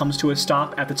monorail comes to a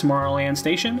stop at the Tomorrowland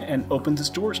station and opens its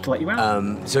doors to let you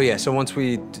out. So once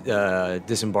we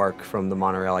disembark from the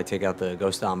monorail, I take out the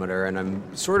ghostometer, and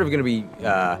I'm sort of going to be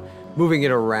moving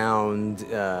it around,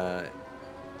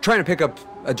 trying to pick up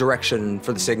a direction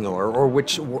for the signal, or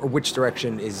which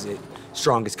direction is it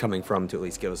strongest coming from, to at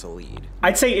least give us a lead.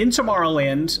 I'd say in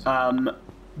Tomorrowland,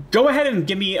 go ahead and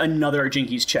give me another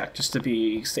Jinkies check just to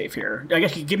be safe here. I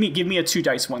guess give me a 2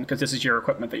 dice one, because this is your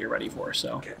equipment that you're ready for.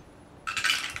 So. Okay.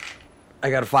 I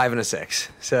got a 5 and a 6,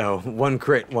 so 1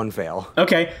 crit, 1 fail.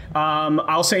 Okay,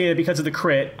 I'll say that because of the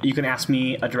crit, you can ask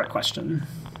me a direct question.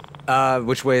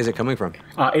 Which way is it coming from?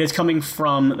 It is coming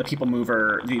from the People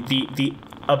Mover, the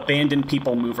abandoned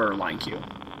People Mover line queue.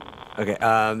 Okay.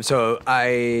 So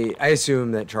I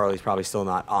assume that Charlie's probably still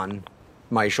not on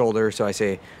my shoulder. So I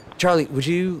say, Charlie, would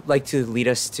you like to lead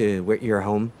us to where your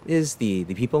home is, the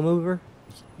People Mover?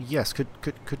 Yes. Could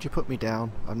you put me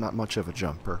down? I'm not much of a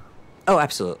jumper. Oh,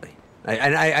 absolutely.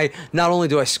 I not only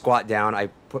do I squat down, I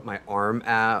put my arm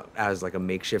out as like a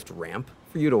makeshift ramp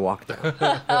for you to walk down.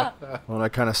 Well, I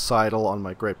kind of sidle on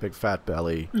my great big fat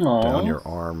belly down your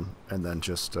arm, and then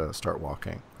just start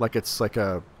walking like it's like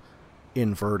a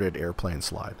inverted airplane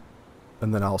slide,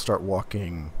 and then I'll start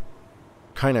walking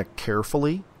kind of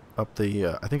carefully up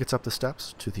the I think it's up the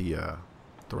steps to the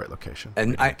right location.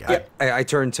 And I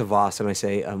turn to Voss and I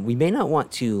say, we may not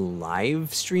want to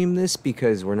live stream this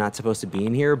because we're not supposed to be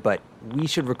in here, but we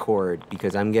should record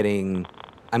because I'm getting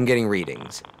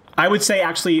readings. I would say,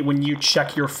 actually, when you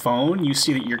check your phone, you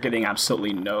see that you're getting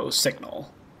absolutely no signal.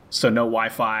 So no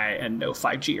Wi-Fi and no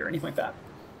 5G or anything like that.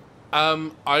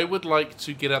 I would like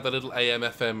to get out the little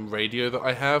AM/FM radio that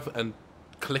I have and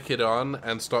click it on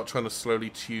and start trying to slowly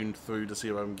tune through to see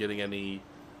if I'm getting any,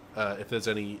 if there's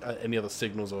any other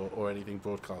signals or anything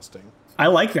broadcasting. I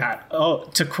like that. Oh,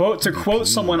 to quote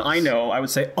someone I know, I would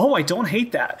say, "Oh, I don't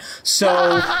hate that."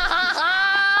 So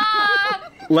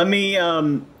let me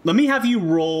have you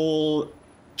roll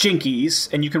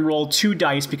Jinkies, and you can roll 2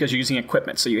 dice because you're using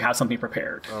equipment, so you have something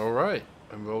prepared. All right,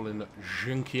 I'm rolling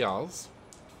Jinkies.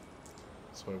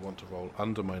 So I want to roll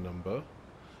under my number.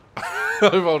 I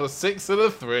rolled a 6 and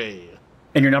a 3.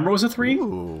 And your number was a 3?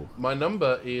 Ooh. My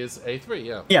number is a 3,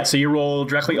 yeah. Yeah, so you roll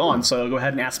directly on, so go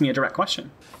ahead and ask me a direct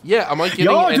question. Yeah, am I getting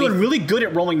Y'all are doing really good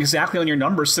at rolling exactly on your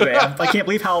numbers today. I can't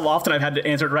believe how often I've had to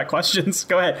answer direct questions.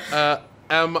 Go ahead.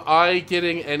 Am I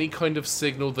getting any kind of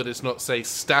signal that is not, say,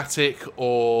 static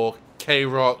or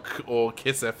K-Rock or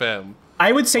Kiss FM?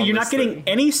 I would say you're not getting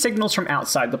any signals from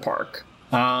outside the park.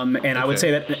 I would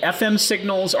say that the FM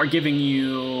signals are giving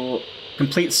you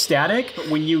complete static. But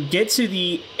when you get to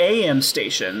the AM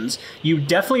stations, you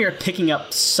definitely are picking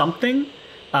up something,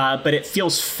 but it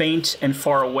feels faint and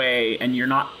far away, and you're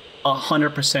not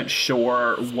 100%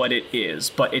 sure what it is.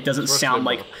 But it doesn't sound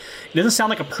like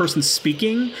a person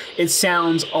speaking. It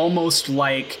sounds almost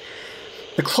like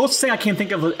the closest thing I can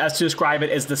think of as to describe it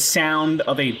is the sound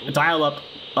of a dial-up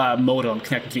modem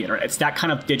connected to the internet. It's that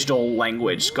kind of digital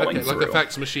language going through. Like a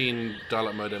fax machine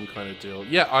dial-up modem kind of deal.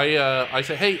 Yeah, I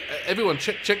say, hey, everyone,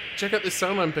 check out this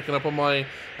sound I'm picking up on my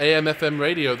AM/FM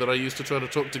radio that I used to try to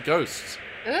talk to ghosts.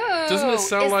 Ooh, doesn't it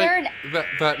sound like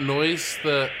that noise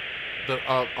that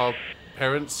our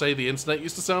parents say the internet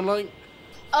used to sound like?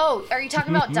 Oh, are you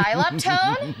talking about dial-up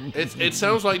tone? It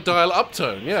sounds like dial-up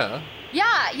tone, yeah.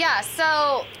 Yeah.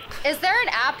 So, is there an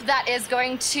app that is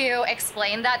going to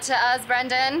explain that to us,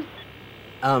 Brendan?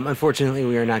 Unfortunately,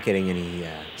 we are not getting any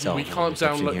cell We can't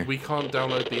download. here. We can't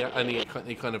download any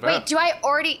kind of app. Wait, do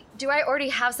I already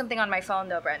have something on my phone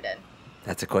though, Brendan?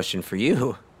 That's a question for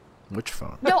you. Which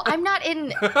phone? No, I'm not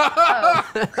in. Oh.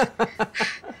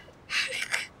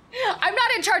 I'm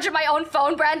not in charge of my own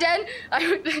phone, Brandon.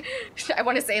 I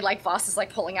want to say, like, Voss is,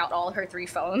 like, pulling out all of her 3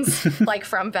 phones, like,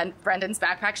 from Brendan's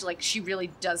backpack. Like, she really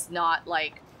does not,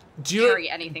 like, carry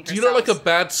anything herself. Do you know, like, a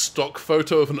bad stock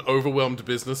photo of an overwhelmed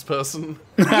business person?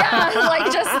 Yeah,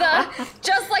 like,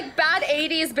 just like, bad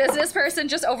 80s business person,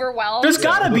 just overwhelmed. There's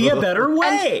gotta be a better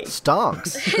way.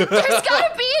 Stonks. There's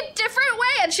gotta be a different way.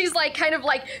 And she's, like, kind of,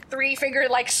 like, 3-finger,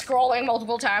 like, scrolling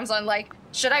multiple times on, like,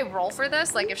 should I roll for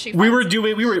this? Like, if she we were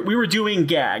doing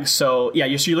gags, so yeah,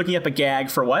 so you're looking up a gag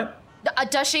for what?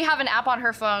 Does she have an app on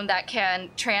her phone that can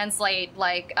translate,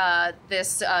 like,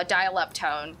 this dial-up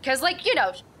tone? Because, like, you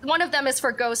know, one of them is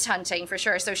for ghost hunting, for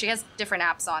sure, so she has different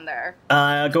apps on there.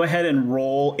 Go ahead and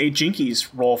roll a Jinkies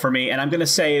roll for me, and I'm going to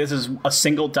say this is a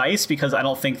single dice because I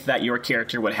don't think that your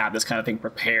character would have this kind of thing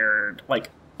prepared, like,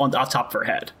 on top of her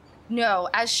head. No,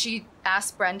 as she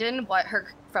asked Brendan what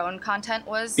her phone content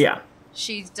was. Yeah.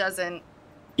 She doesn't.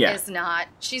 Yeah. Is not.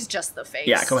 She's just the face.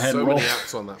 Yeah, go ahead and roll. So many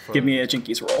apps on that phone. Give me a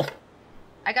Jinkies roll.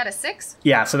 I got a 6.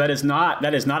 Yeah, so that is not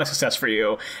a success for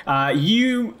you.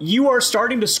 You are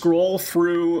starting to scroll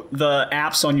through the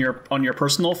apps on your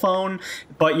personal phone,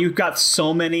 but you've got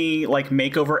so many like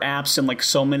makeover apps and like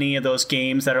so many of those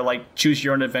games that are like choose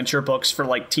your own adventure books for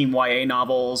like teen YA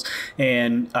novels,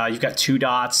 and you've got 2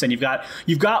 dots, and you've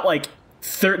got like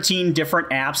 13 different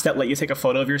apps that let you take a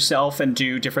photo of yourself and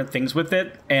do different things with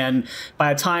it. And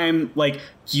by the time like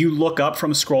you look up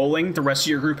from scrolling, the rest of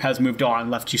your group has moved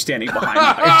on, left you standing behind.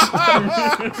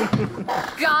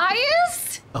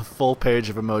 Guys, A full page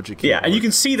of emoji keyboard. Yeah, and you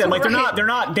can see them like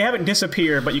they haven't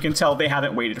disappeared, but you can tell they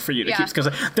haven't waited for you to keep, because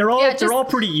they're all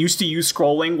pretty used to you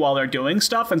scrolling while they're doing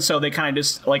stuff, and so they kind of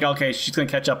just like, okay, she's gonna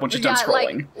catch up when she's done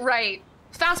scrolling. Like, right.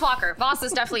 Fast walker. Voss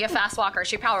is definitely a fast walker.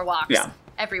 She power walks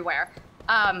everywhere.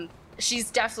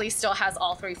 She's definitely still has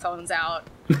all 3 phones out.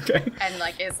 Okay. And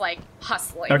like is like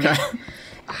hustling. Okay.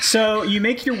 So you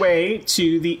make your way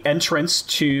to the entrance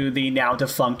to the now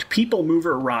defunct People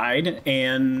Mover ride,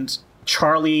 and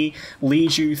Charlie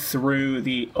leads you through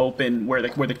the open where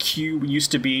the queue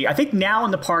used to be. I think now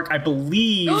in the park, I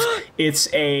believe it's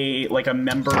a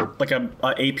member, like a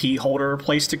AP holder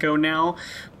place to go now.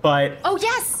 But oh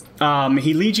yes.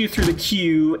 He leads you through the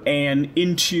queue and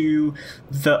into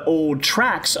the old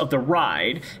tracks of the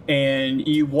ride, and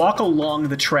you walk along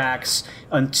the tracks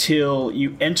until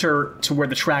you enter to where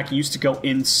the track used to go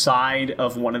inside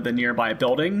of one of the nearby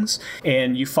buildings,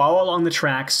 and you follow along the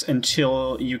tracks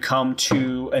until you come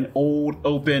to an old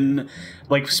open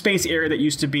like space area that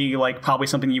used to be like probably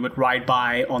something you would ride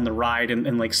by on the ride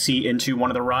and like see into one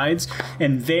of the rides,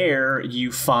 and there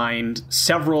you find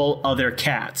several other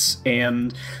cats,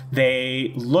 and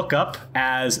they look up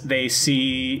as they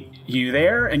see you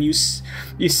there, and you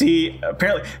see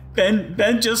apparently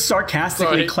Ben just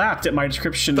sarcastically clapped at my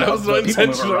description that of the People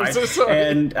Mover ride. So sorry.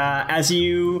 And as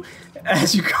you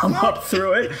come up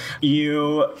through it,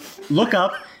 you look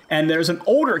up, and there's an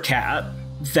older cat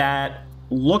that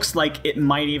looks like it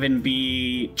might even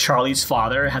be Charlie's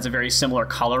father. It has a very similar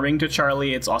coloring to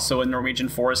Charlie. It's also a Norwegian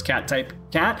forest cat type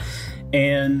cat.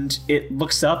 And it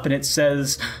looks up and it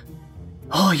says,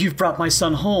 "Oh, you've brought my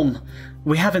son home.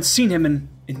 We haven't seen him in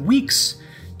weeks.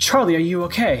 Charlie, are you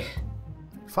okay?"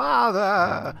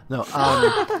 Father! No,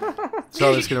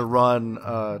 Charlie's gonna run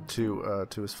to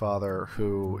his father,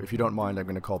 who, if you don't mind, I'm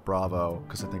gonna call Bravo,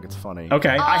 because I think it's funny. Okay,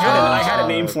 I had a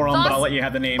name for him, but I'll let you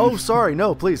have the name. Oh, sorry,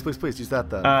 no, please, use that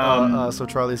then. So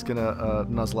Charlie's gonna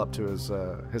nuzzle up to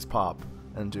his pop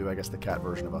and do, I guess, the cat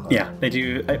version of a hug. Yeah, they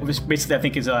do. Basically, I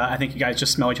think you guys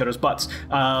just smell each other's butts.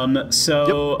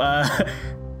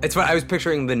 It's what I was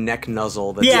picturing, the neck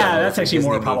nuzzle. That's actually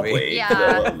more probably.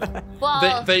 Yeah.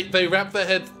 Well, they wrap their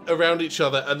head around each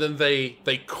other, and then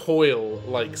they coil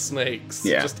like snakes.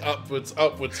 Yeah. Just upwards.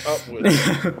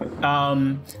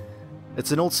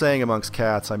 It's an old saying amongst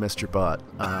cats. I missed your butt.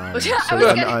 I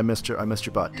missed your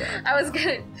butt, Dad. I was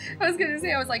gonna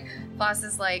say, I was like, Voss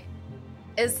is like,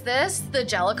 is this the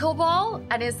Jellicle ball?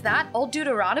 And is that old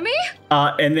Deuteronomy?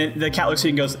 And then the cat looks at you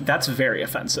and goes, "That's very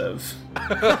offensive."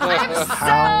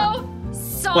 I'm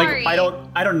so sorry. Like,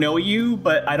 I don't know you,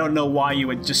 but I don't know why you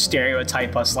would just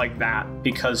stereotype us like that,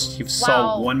 because you've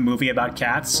saw one movie about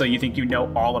cats, so you think you know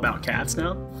all about cats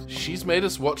now? She's made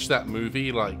us watch that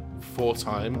movie like 4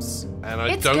 times, and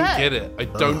I don't get it. I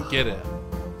don't get it.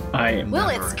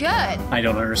 It's good. I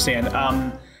don't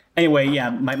understand. Anyway, yeah,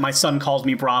 my son calls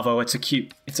me Bravo. It's a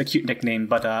cute nickname,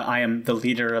 but I am the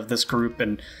leader of this group,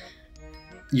 and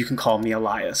you can call me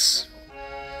Elias.